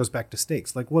then that goes back to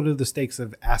stakes. Like, what are the stakes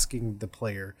of asking the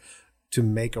player to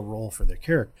make a roll for their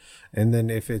character? And then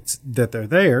if it's that they're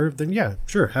there, then yeah,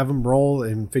 sure, have them roll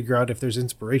and figure out if there's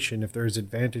inspiration, if there's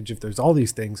advantage, if there's all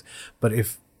these things. But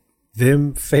if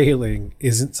them failing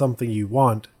isn't something you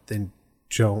want, then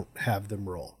don't have them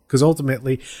roll. Because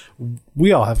ultimately,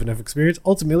 we all have enough experience.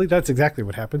 Ultimately, that's exactly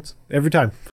what happens every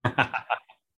time.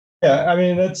 Yeah, I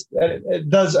mean, that's kind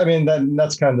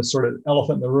of the sort of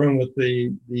elephant in the room with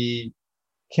the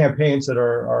campaigns that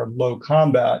are low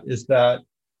combat, is that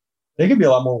they can be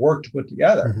a lot more work to put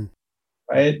together,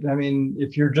 right? I mean,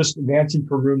 if you're just advancing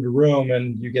from room to room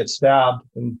and you get stabbed,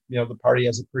 and the party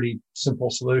has a pretty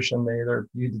simple solution.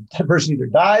 The person either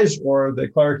dies or the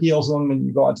cleric heals them, and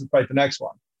you go on to fight the next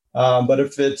one. But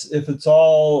if it's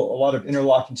all a lot of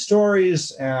interlocking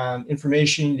stories and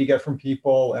information you need to get from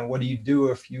people, and what do you do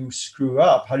if you screw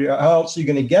up? How else are you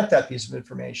going to get that piece of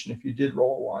information if you did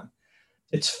roll a 1?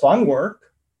 It's fun work,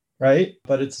 right?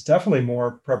 But it's definitely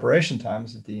more preparation time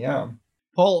as a DM.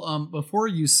 Paul, before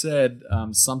you said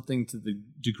something to the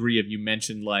degree of, you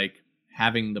mentioned like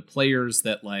having the players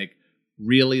that like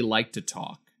really like to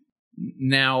talk.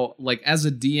 Now, like as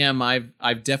a DM,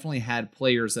 I've definitely had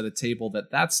players at a table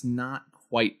that's not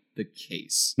quite the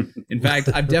case. In fact,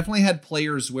 I've definitely had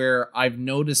players where I've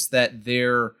noticed that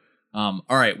their all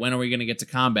right, when are we going to get to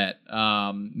combat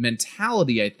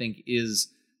mentality, I think, is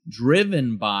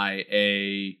driven by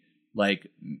a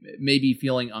like maybe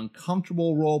feeling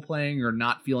uncomfortable role playing, or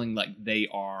not feeling like they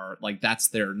are like that's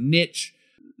their niche.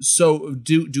 So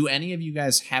do any of you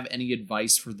guys have any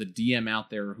advice for the DM out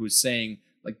there who's saying,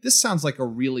 like, this sounds like a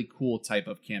really cool type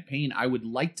of campaign, I would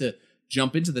like to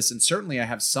jump into this. And certainly I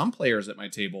have some players at my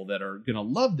table that are going to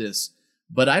love this,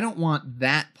 but I don't want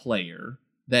that player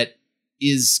that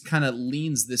is kind of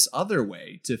leans this other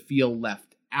way to feel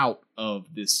left out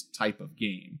of this type of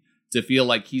game, to feel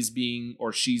like he's being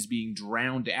or she's being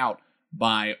drowned out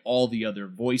by all the other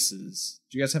voices.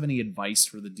 Do you guys have any advice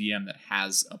for the DM that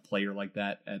has a player like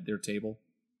that at their table?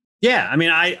 Yeah, I mean,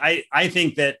 I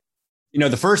think that,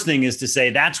 the first thing is to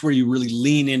say that's where you really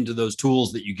lean into those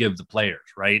tools that you give the players,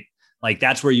 right? Like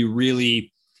that's where you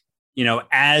really,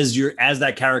 as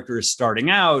that character is starting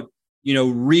out,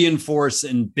 reinforce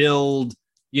and build,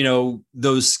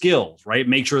 those skills, right?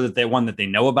 Make sure that they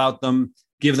know about them,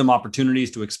 give them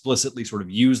opportunities to explicitly sort of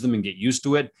use them and get used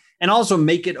to it. And also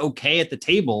make it okay at the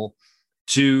table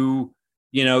to,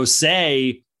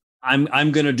 say,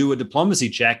 I'm going to do a diplomacy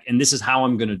check and this is how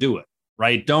I'm going to do it,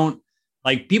 right?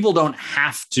 People don't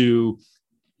have to,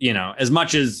 as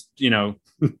much as,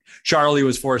 Charlie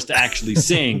was forced to actually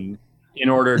sing in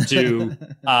order to,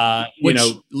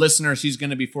 listener, she's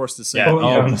going to be forced to say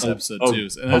this episode too.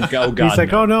 God, he's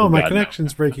like, oh no, my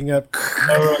connection's breaking up.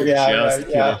 Oh yeah.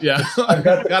 I've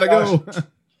got gotta go.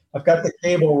 I've got the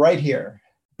cable right here.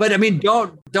 But I mean,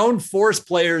 don't force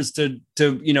players to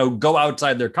go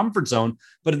outside their comfort zone.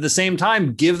 But at the same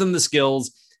time, give them the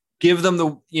skills, give them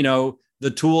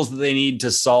the tools that they need to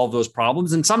solve those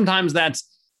problems. And sometimes that's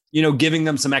giving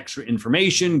them some extra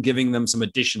information, giving them some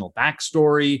additional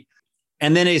backstory,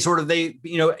 and then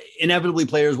inevitably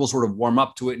players will sort of warm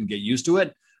up to it and get used to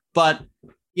it. But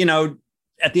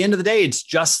at the end of the day, it's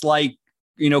just like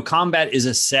combat is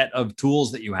a set of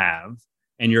tools that you have.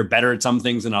 And you're better at some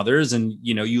things than others. And,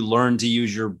 you learn to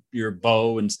use your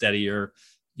bow instead of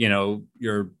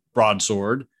your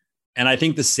broadsword. And I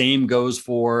think the same goes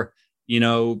for,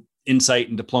 insight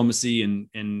and diplomacy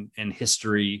and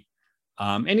history.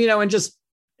 And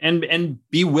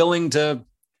be willing to,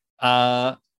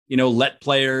 let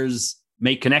players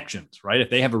make connections, right? If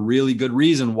they have a really good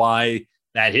reason why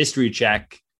that history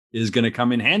check is going to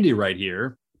come in handy right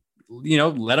here,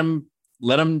 let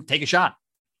them take a shot.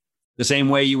 The same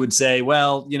way you would say,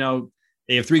 well,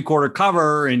 they have 3/4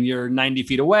 cover and you're 90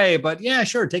 feet away, but yeah,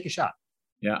 sure, take a shot.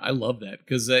 Yeah, I love that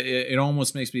because it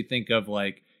almost makes me think of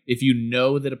like, if you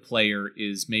know that a player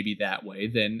is maybe that way,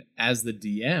 then as the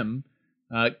DM,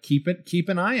 keep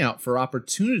an eye out for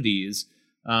opportunities.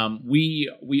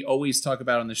 We always talk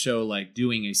about on the show, like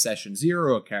doing a session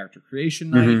 0, a character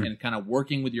creation night, and kind of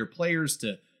working with your players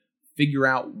to figure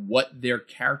out what their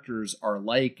characters are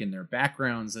like and their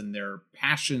backgrounds and their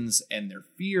passions and their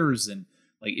fears. And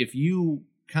like, if you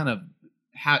kind of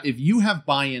have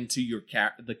buy-in to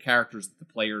the characters that the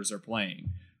players are playing,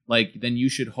 like, then you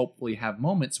should hopefully have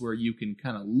moments where you can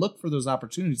kind of look for those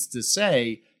opportunities to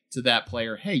say to that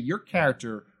player, hey, your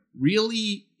character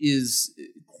really is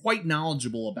quite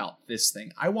knowledgeable about this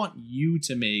thing. I want you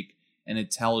to make an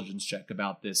intelligence check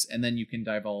about this. And then you can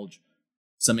divulge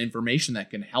some information that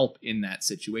can help in that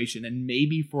situation. And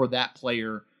maybe for that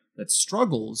player that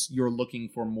struggles, you're looking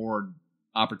for more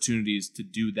opportunities to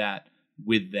do that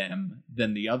with them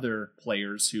than the other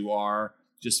players who are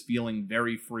just feeling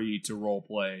very free to role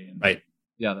play. And right.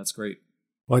 Yeah, that's great.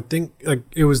 Well, I think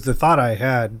it was the thought I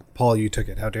had. Paul, you took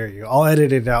it. How dare you? I'll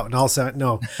edit it out and I'll say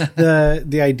no.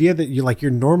 The idea that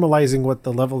you're normalizing what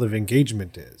the level of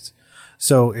engagement is.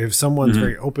 So if someone's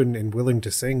very open and willing to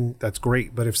sing, that's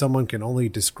great. But if someone can only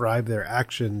describe their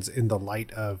actions in the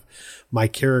light of my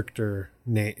character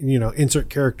name,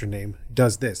 insert character name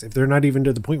does this. If they're not even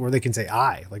to the point where they can say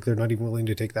I, like they're not even willing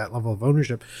to take that level of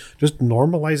ownership, just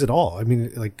normalize it all. I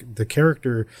mean, like the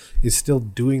character is still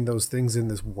doing those things in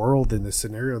this world, in this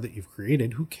scenario that you've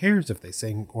created. Who cares if they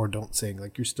sing or don't sing?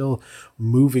 Like you're still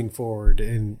moving forward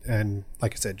and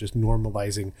like I said, just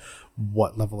normalizing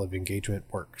what level of engagement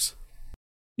works.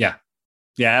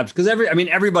 Yeah, because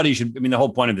everybody should. The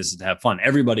whole point of this is to have fun.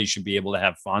 Everybody should be able to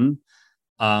have fun.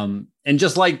 And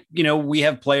just like, we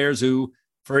have players who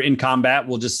in combat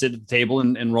will just sit at the table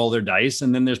and roll their dice.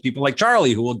 And then there's people like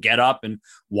Charlie who will get up and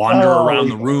wander around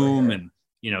the room and,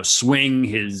 swing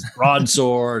his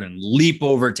broadsword and leap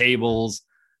over tables.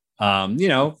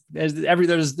 There's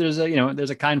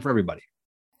a kind for everybody.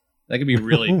 That could be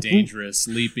really dangerous,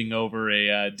 leaping over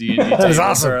a D&D table, that is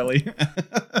awesome. Charlie.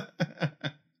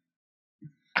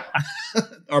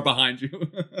 Or behind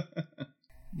you.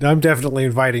 I'm definitely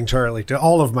inviting Charlie to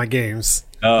all of my games.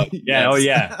 Oh, yeah. Oh,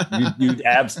 yeah. You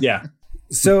abs. Yeah.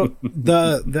 So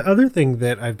the other thing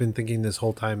that I've been thinking this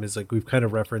whole time is like we've kind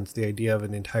of referenced the idea of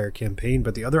an entire campaign,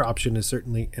 but the other option is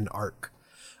certainly an arc.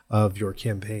 of your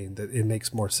campaign, that it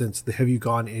makes more sense. Have you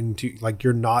gone into, like,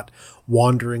 you're not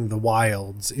wandering the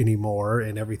wilds anymore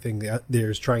and everything that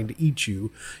there's trying to eat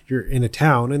you. You're in a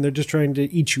town and they're just trying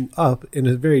to eat you up in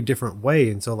a very different way.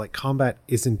 And so, like, combat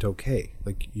isn't okay.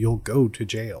 Like, you'll go to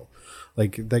jail.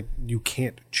 Like you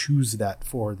can't choose that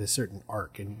for this certain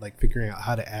arc, and like figuring out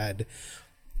how to add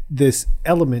this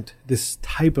element, this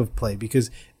type of play, because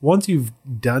once you've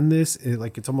done this,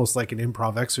 it's almost like an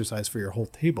improv exercise for your whole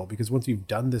table, because once you've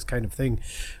done this kind of thing,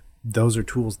 those are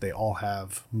tools they all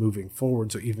have moving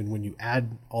forward. So even when you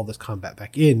add all this combat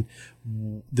back in,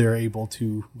 they're able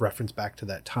to reference back to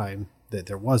that time that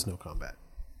there was no combat.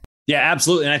 Yeah,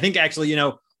 absolutely. And I think actually,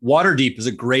 Waterdeep is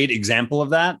a great example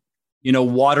of that.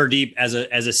 Waterdeep as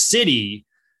a city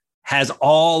has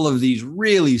all of these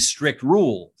really strict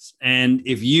rules. And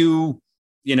if you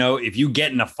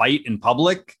get in a fight in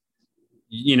public,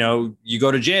 you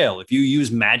go to jail. If you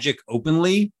use magic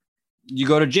openly, you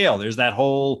go to jail. There's that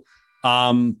whole,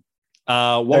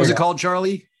 what was it called,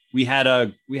 Charlie? We had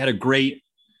a great,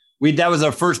 that was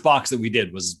our first box that we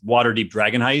did, was Waterdeep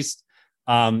Dragon Heist.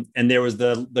 And there was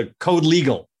the Code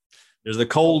Legal. There's the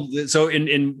code. So in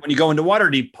when you go into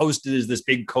Waterdeep, posted is this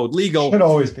big Code Legal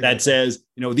that says,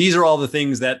 these are all the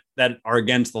things that are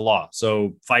against the law.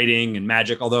 So fighting and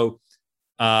magic, although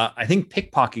I think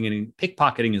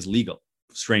pickpocketing is legal,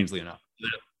 strangely enough.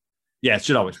 Yeah, it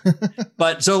should always be.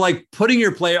 But so like putting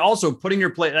your player,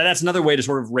 that's another way to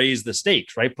sort of raise the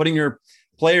stakes, right? Putting your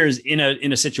players in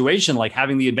a situation like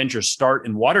having the adventure start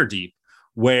in Waterdeep,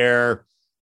 where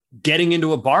getting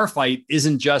into a bar fight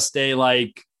isn't just a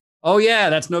like, oh yeah,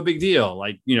 that's no big deal.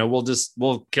 Like,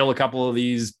 we'll kill a couple of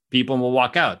these people and we'll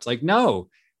walk out. It's like, no,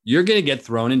 you're going to get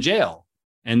thrown in jail.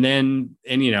 And then,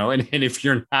 and if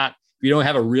you don't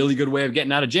have a really good way of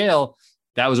getting out of jail,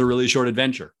 that was a really short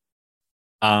adventure.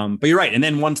 But you're right. And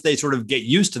then once they sort of get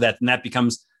used to that, then that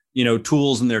becomes,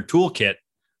 tools in their toolkit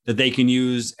that they can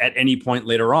use at any point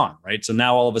later on. Right. So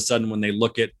now all of a sudden, when they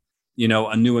look at,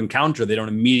 a new encounter, they don't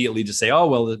immediately just say, oh,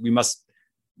 well,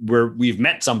 we've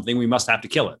met something, we must have to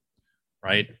kill it.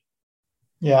 Right.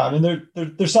 Yeah, I mean,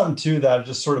 there's something to that,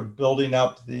 just sort of building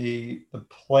up the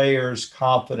player's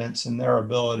confidence in their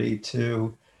ability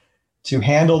to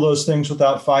handle those things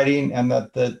without fighting, and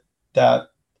that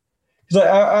because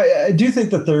I do think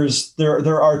that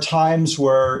there are times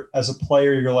where as a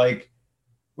player you're like,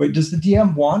 wait, does the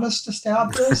DM want us to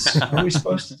stab this? Are we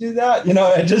supposed to do that?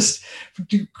 And just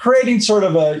creating sort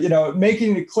of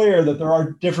making it clear that there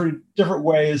are different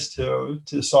ways to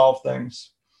solve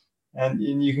things. And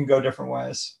you can go different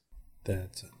ways.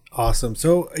 That's awesome.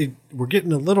 So we're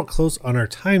getting a little close on our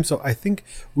time, so I think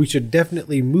we should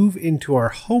definitely move into our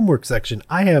homework section.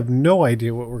 I have no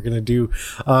idea what we're going to do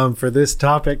for this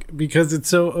topic, because it's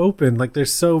so open. Like,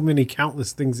 there's so many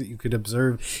countless things that you could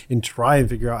observe and try and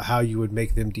figure out how you would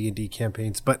make them D&D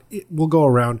campaigns. But we'll go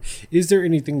around. Is there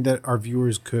anything that our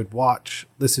viewers could watch,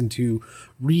 listen to,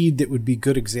 read that would be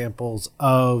good examples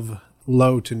of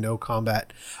low to no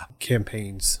combat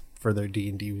campaigns for their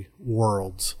D&D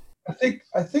worlds?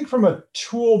 I think from a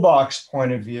toolbox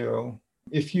point of view,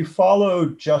 if you follow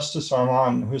Justice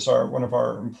Armand, who's one of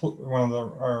our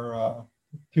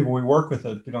people we work with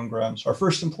at Bidon Grimm's, our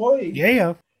first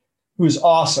employee, who's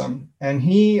awesome, and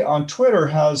he on Twitter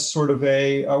has sort of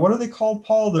a what are they called,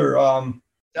 Paul?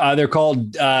 They're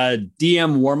called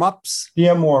DM warm-ups.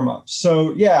 DM warm-ups.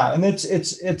 So yeah, and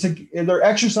they're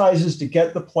exercises to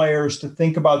get the players to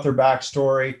think about their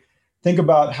backstory, think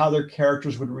about how their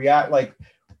characters would react. Like,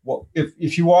 well,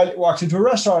 if you walked into a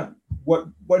restaurant,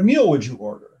 what meal would you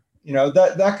order?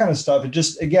 That kind of stuff.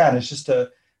 It's just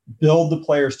to build the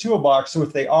players to a box. So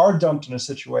if they are dumped in a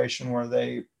situation where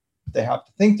they have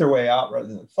to think their way out rather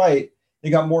than fight, they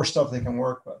got more stuff they can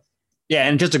work with. Yeah,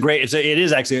 and it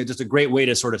is actually just a great way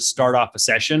to sort of start off a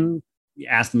session. You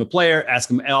ask all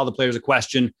the players a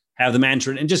question, have them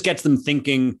answer it, and just gets them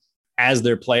thinking as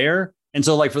their player. And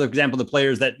so, like, for example, the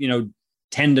players that,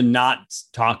 tend to not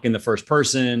talk in the first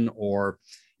person, or,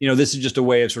 this is just a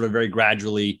way of sort of very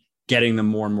gradually getting them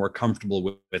more and more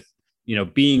comfortable with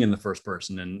being in the first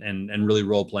person and really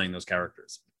role playing those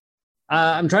characters.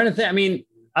 I'm trying to think. I mean,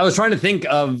 I was trying to think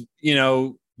of,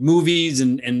 movies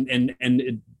and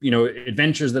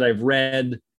adventures that I've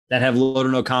read that have low to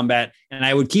no combat. And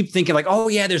I would keep thinking like, oh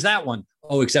yeah, there's that one.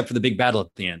 Oh, except for the big battle at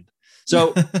the end.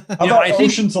 So I think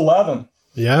Ocean's 11.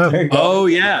 Yeah. Oh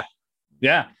yeah.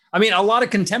 Yeah. I mean, a lot of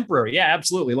contemporary. Yeah,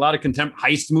 absolutely. A lot of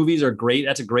heist movies are great.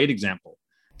 That's a great example.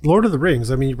 Lord of the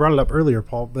Rings. I mean, you brought it up earlier,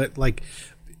 Paul, but like,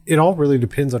 it all really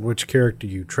depends on which character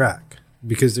you track,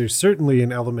 because there's certainly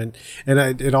an element. And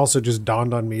it also just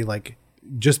dawned on me, like,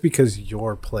 just because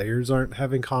your players aren't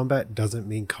having combat doesn't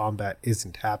mean combat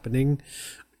isn't happening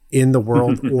in the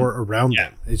world or around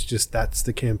them. It's just that's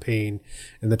the campaign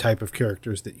and the type of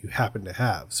characters that you happen to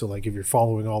have. So like if you're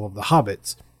following all of the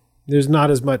hobbits, there's not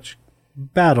as much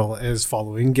battle as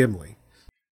following Gimli.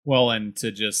 Well, and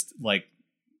to just like,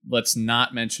 let's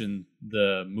not mention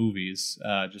the movies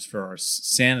just for our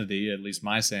sanity, at least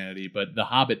my sanity, but the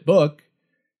Hobbit book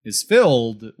is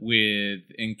filled with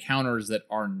encounters that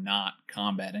are not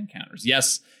combat encounters.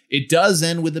 Yes, it does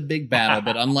end with a big battle,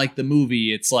 but unlike the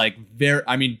movie, it's like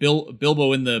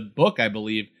Bilbo in the book, I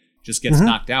believe, just gets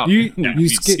knocked out. You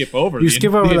skip over the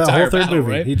whole third battle,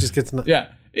 movie. Right? He just gets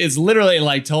It's literally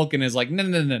like Tolkien is like,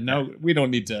 no. We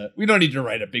don't need to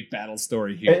write a big battle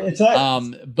story here. It's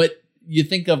like, but you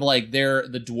think of like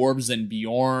the dwarves and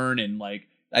Bjorn, and like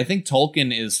I think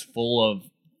Tolkien is full of,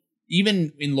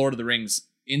 even in Lord of the Rings,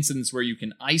 incidents where you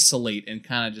can isolate and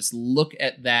kind of just look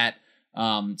at that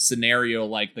scenario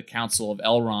like the Council of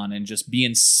Elrond and just be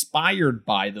inspired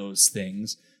by those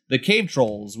things. The cave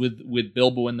trolls with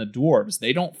Bilbo and the dwarves,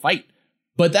 they don't fight.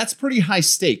 But that's pretty high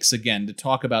stakes, again, to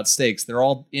talk about stakes. They're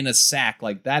all in a sack.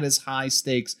 Like, that is high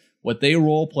stakes. What they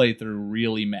role play through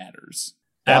really matters.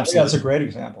 Absolutely. That's a great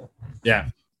example. Yeah.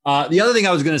 The other thing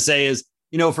I was going to say is,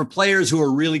 for players who are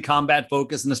really combat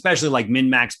focused, and especially like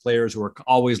min-max players who are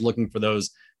always looking for those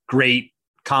great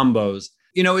combos,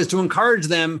 is to encourage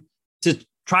them to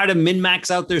try to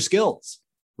min-max out their skills,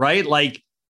 right? Like,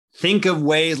 think of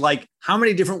ways, like, how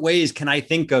many different ways can I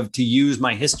think of to use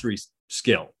my history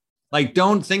skill? Like,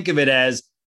 don't think of it as,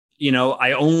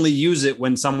 I only use it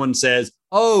when someone says,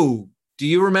 oh, do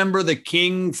you remember the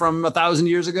king from 1,000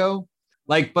 years ago?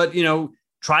 Like, but,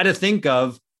 try to think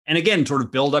of, and again, sort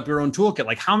of build up your own toolkit.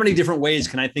 Like, how many different ways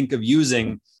can I think of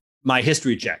using my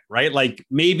history check, right? Like,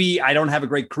 maybe I don't have a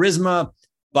great charisma,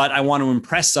 but I want to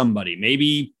impress somebody.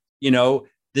 Maybe,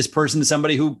 this person is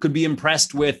somebody who could be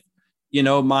impressed with,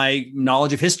 my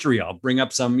knowledge of history. I'll bring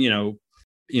up some,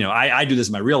 I do this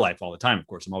in my real life all the time. Of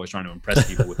course, I'm always trying to impress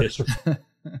people with history.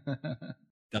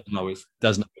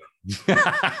 Doesn't.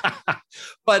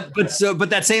 but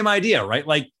that same idea, right?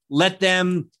 Like, let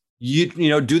them,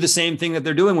 do the same thing that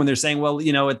they're doing when they're saying, well,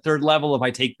 at third level, if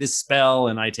I take this spell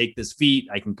and I take this feat,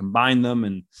 I can combine them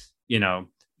and,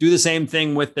 do the same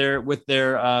thing with their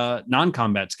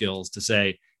non-combat skills to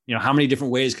say, how many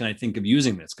different ways can I think of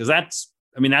using this? Because that's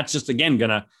just, again, going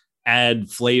to add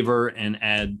flavor and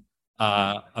add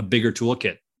a bigger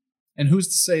toolkit. And who's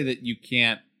to say that you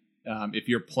can't, if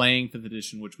you're playing 5th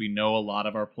edition, which we know a lot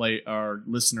of our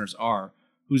listeners are,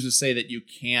 who's to say that you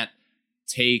can't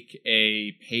take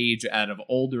a page out of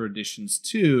older editions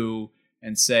too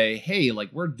and say, hey, like,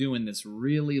 we're doing this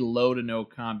really low to no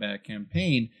combat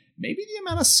campaign. Maybe the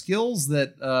amount of skills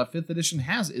that 5th edition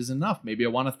has is enough. Maybe I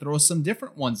want to throw some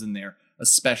different ones in there,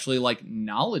 especially like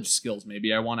knowledge skills.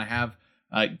 Maybe I want to have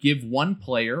give one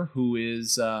player who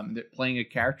is playing a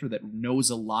character that knows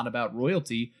a lot about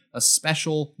royalty a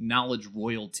special knowledge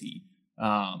royalty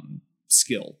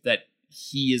skill that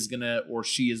he is going to, or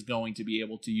she is going to be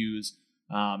able to use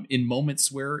in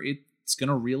moments where it's going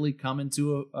to really come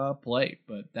into a play.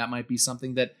 But that might be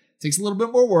something that takes a little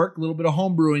bit more work, a little bit of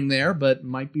home brewing there, but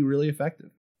might be really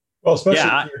effective. Well, especially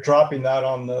if you're dropping that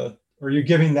or you're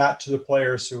giving that to the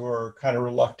players who are kind of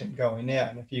reluctant going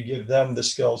in. If you give them the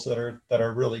skills that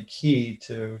are really key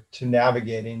to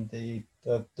navigating the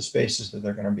spaces that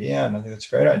they're going to be in, I think that's a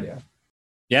great idea.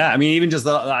 Yeah, even just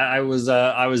I was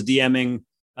DMing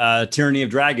Tyranny of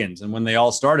Dragons, and when they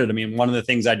all started, one of the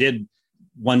things I did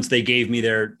once they gave me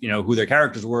their, who their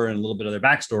characters were and a little bit of their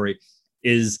backstory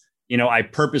is, I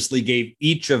purposely gave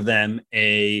each of them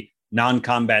a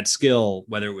non-combat skill,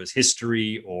 whether it was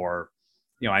history or,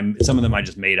 some of them I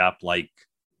just made up, like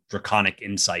Draconic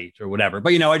Insight or whatever.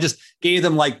 But, I just gave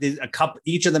them like a couple,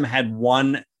 each of them had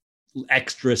one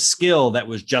extra skill that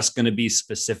was just going to be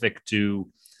specific to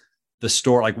the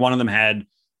story. Like one of them had,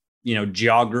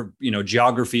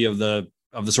 geography of the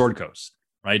Sword Coast,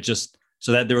 right? Just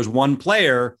so that there was one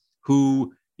player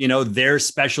who, their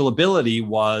special ability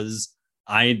was,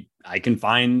 I can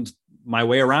find my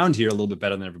way around here a little bit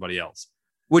better than everybody else,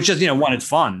 which is, one, it's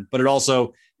fun, but it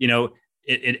also,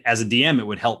 it as a DM, it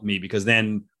would help me because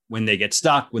then when they get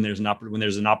stuck, when there's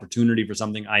an opportunity for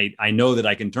something, I know that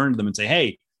I can turn to them and say,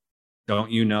 hey, don't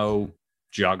you know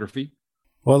geography?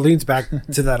 Well, it leans back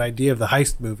to that idea of the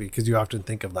heist movie, because you often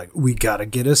think of like, we gotta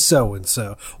get a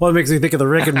so-and-so. Well, it makes me think of the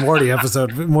Rick and Morty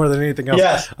episode more than anything else.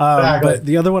 Yes, exactly. But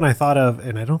the other one I thought of,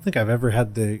 and I don't think I've ever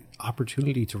had the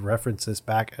opportunity to reference this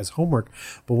back as homework,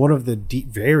 but one of the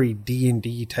very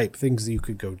D&D type things that you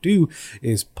could go do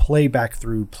is play back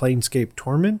through Planescape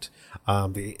Torment.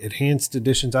 The enhanced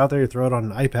editions out there, throw it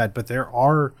on an iPad, but there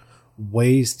are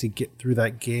ways to get through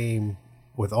that game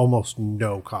with almost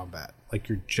no combat. Like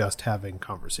you're just having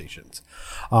conversations.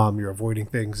 You're avoiding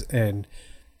things. And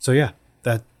so, yeah,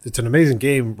 that it's an amazing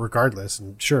game regardless.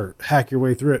 And sure, hack your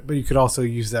way through it, but you could also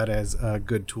use that as a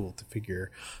good tool to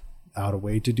figure out a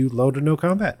way to do low to no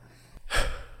combat.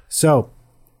 So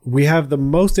we have the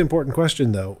most important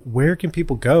question, though. Where can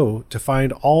people go to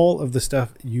find all of the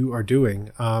stuff you are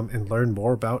doing and learn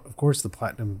more about, of course, the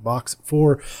Platinum Box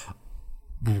for...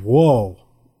 Whoa,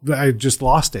 I just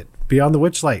lost it. Beyond the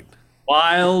Witchlight.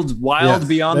 Wild Yes,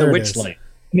 Beyond the there it is. Witchlight.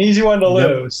 An easy one to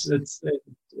lose. It's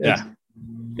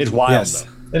wild, Yes.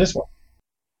 though. It is one.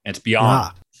 It's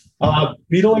beyond.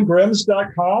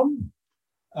 Beetleandgrims.com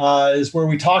is where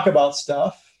we talk about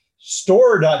stuff.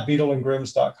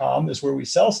 Store.beetleandgrims.com is where we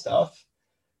sell stuff.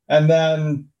 And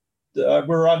then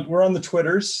we're on the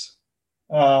Twitters.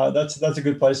 That's a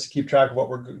good place to keep track of what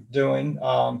we're doing,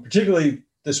 particularly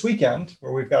this weekend,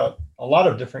 where we've got a lot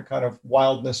of different kind of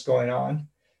wildness going on,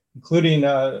 including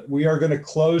we are going to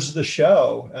close the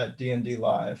show at D&D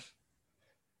Live,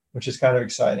 which is kind of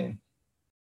exciting.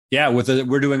 Yeah,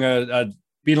 we're doing a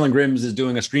Beetle and Grims is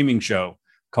doing a streaming show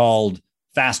called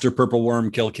Faster Purple Worm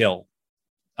Kill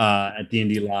at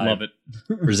D&D Live. Love it.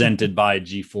 Presented by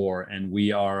G4, and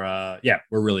we are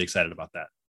we're really excited about that.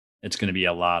 It's going to be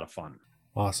a lot of fun.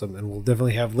 Awesome. And we'll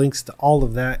definitely have links to all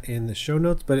of that in the show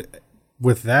notes. But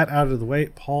with that out of the way,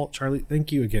 Paul, Charlie,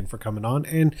 thank you again for coming on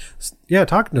and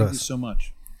talking to us. Thank you so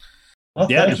much.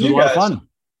 Well, Yeah, thank this was a you lot of guys. fun.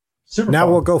 Super Now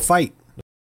fun. we'll go fight.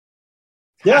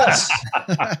 Yes,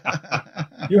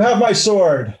 you have my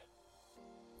sword.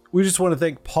 We just want to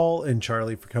thank Paul and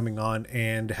Charlie for coming on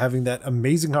and having that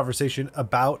amazing conversation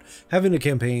about having a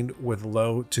campaign with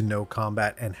low to no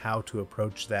combat and how to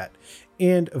approach that.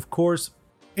 And of course,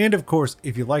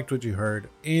 if you liked what you heard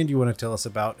and you want to tell us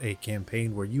about a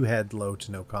campaign where you had low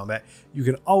to no combat, you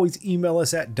can always email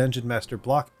us at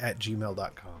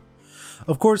dungeonmasterblock@gmail.com.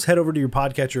 Of course, head over to your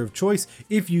podcatcher of choice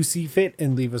if you see fit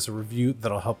and leave us a review.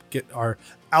 That'll help get our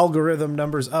algorithm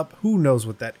numbers up. Who knows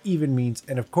what that even means?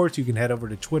 And of course, you can head over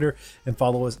to Twitter and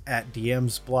follow us at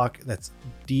DMsBlock. That's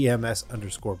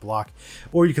DMS_block.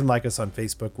 Or you can like us on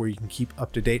Facebook, where you can keep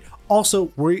up to date.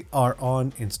 Also, we are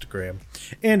on Instagram.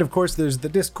 And of course, there's the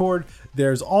Discord.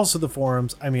 There's also the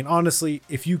forums. I mean, honestly,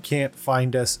 if you can't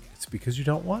find us, it's because you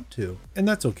don't want to. And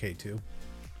that's okay too.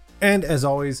 And as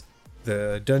always,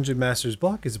 the Dungeon Masters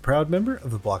Block is a proud member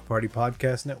of the Block Party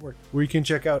Podcast Network, where you can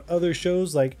check out other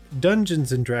shows like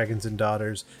Dungeons and Dragons and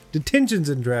Daughters, Detentions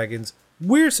and Dragons,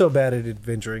 We're So Bad at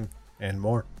Adventuring, and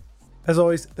more. As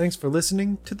always, thanks for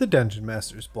listening to the Dungeon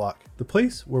Masters Block, the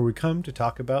place where we come to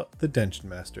talk about the Dungeon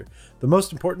Master, the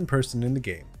most important person in the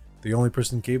game, the only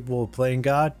person capable of playing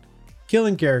God,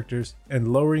 killing characters,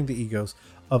 and lowering the egos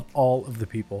of all of the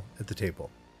people at the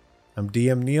table. I'm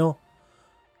DM Neil.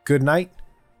 Good night.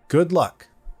 Good luck,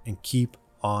 and keep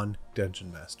on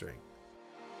dungeon mastering.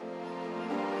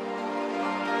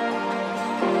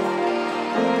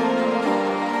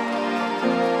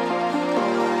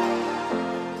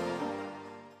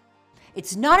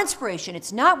 It's not inspiration,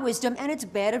 it's not wisdom, and it's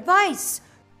bad advice.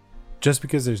 Just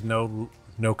because there's no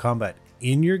combat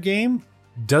in your game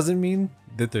doesn't mean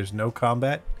that there's no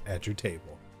combat at your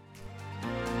table.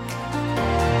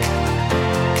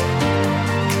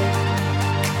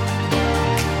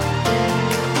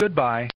 Goodbye.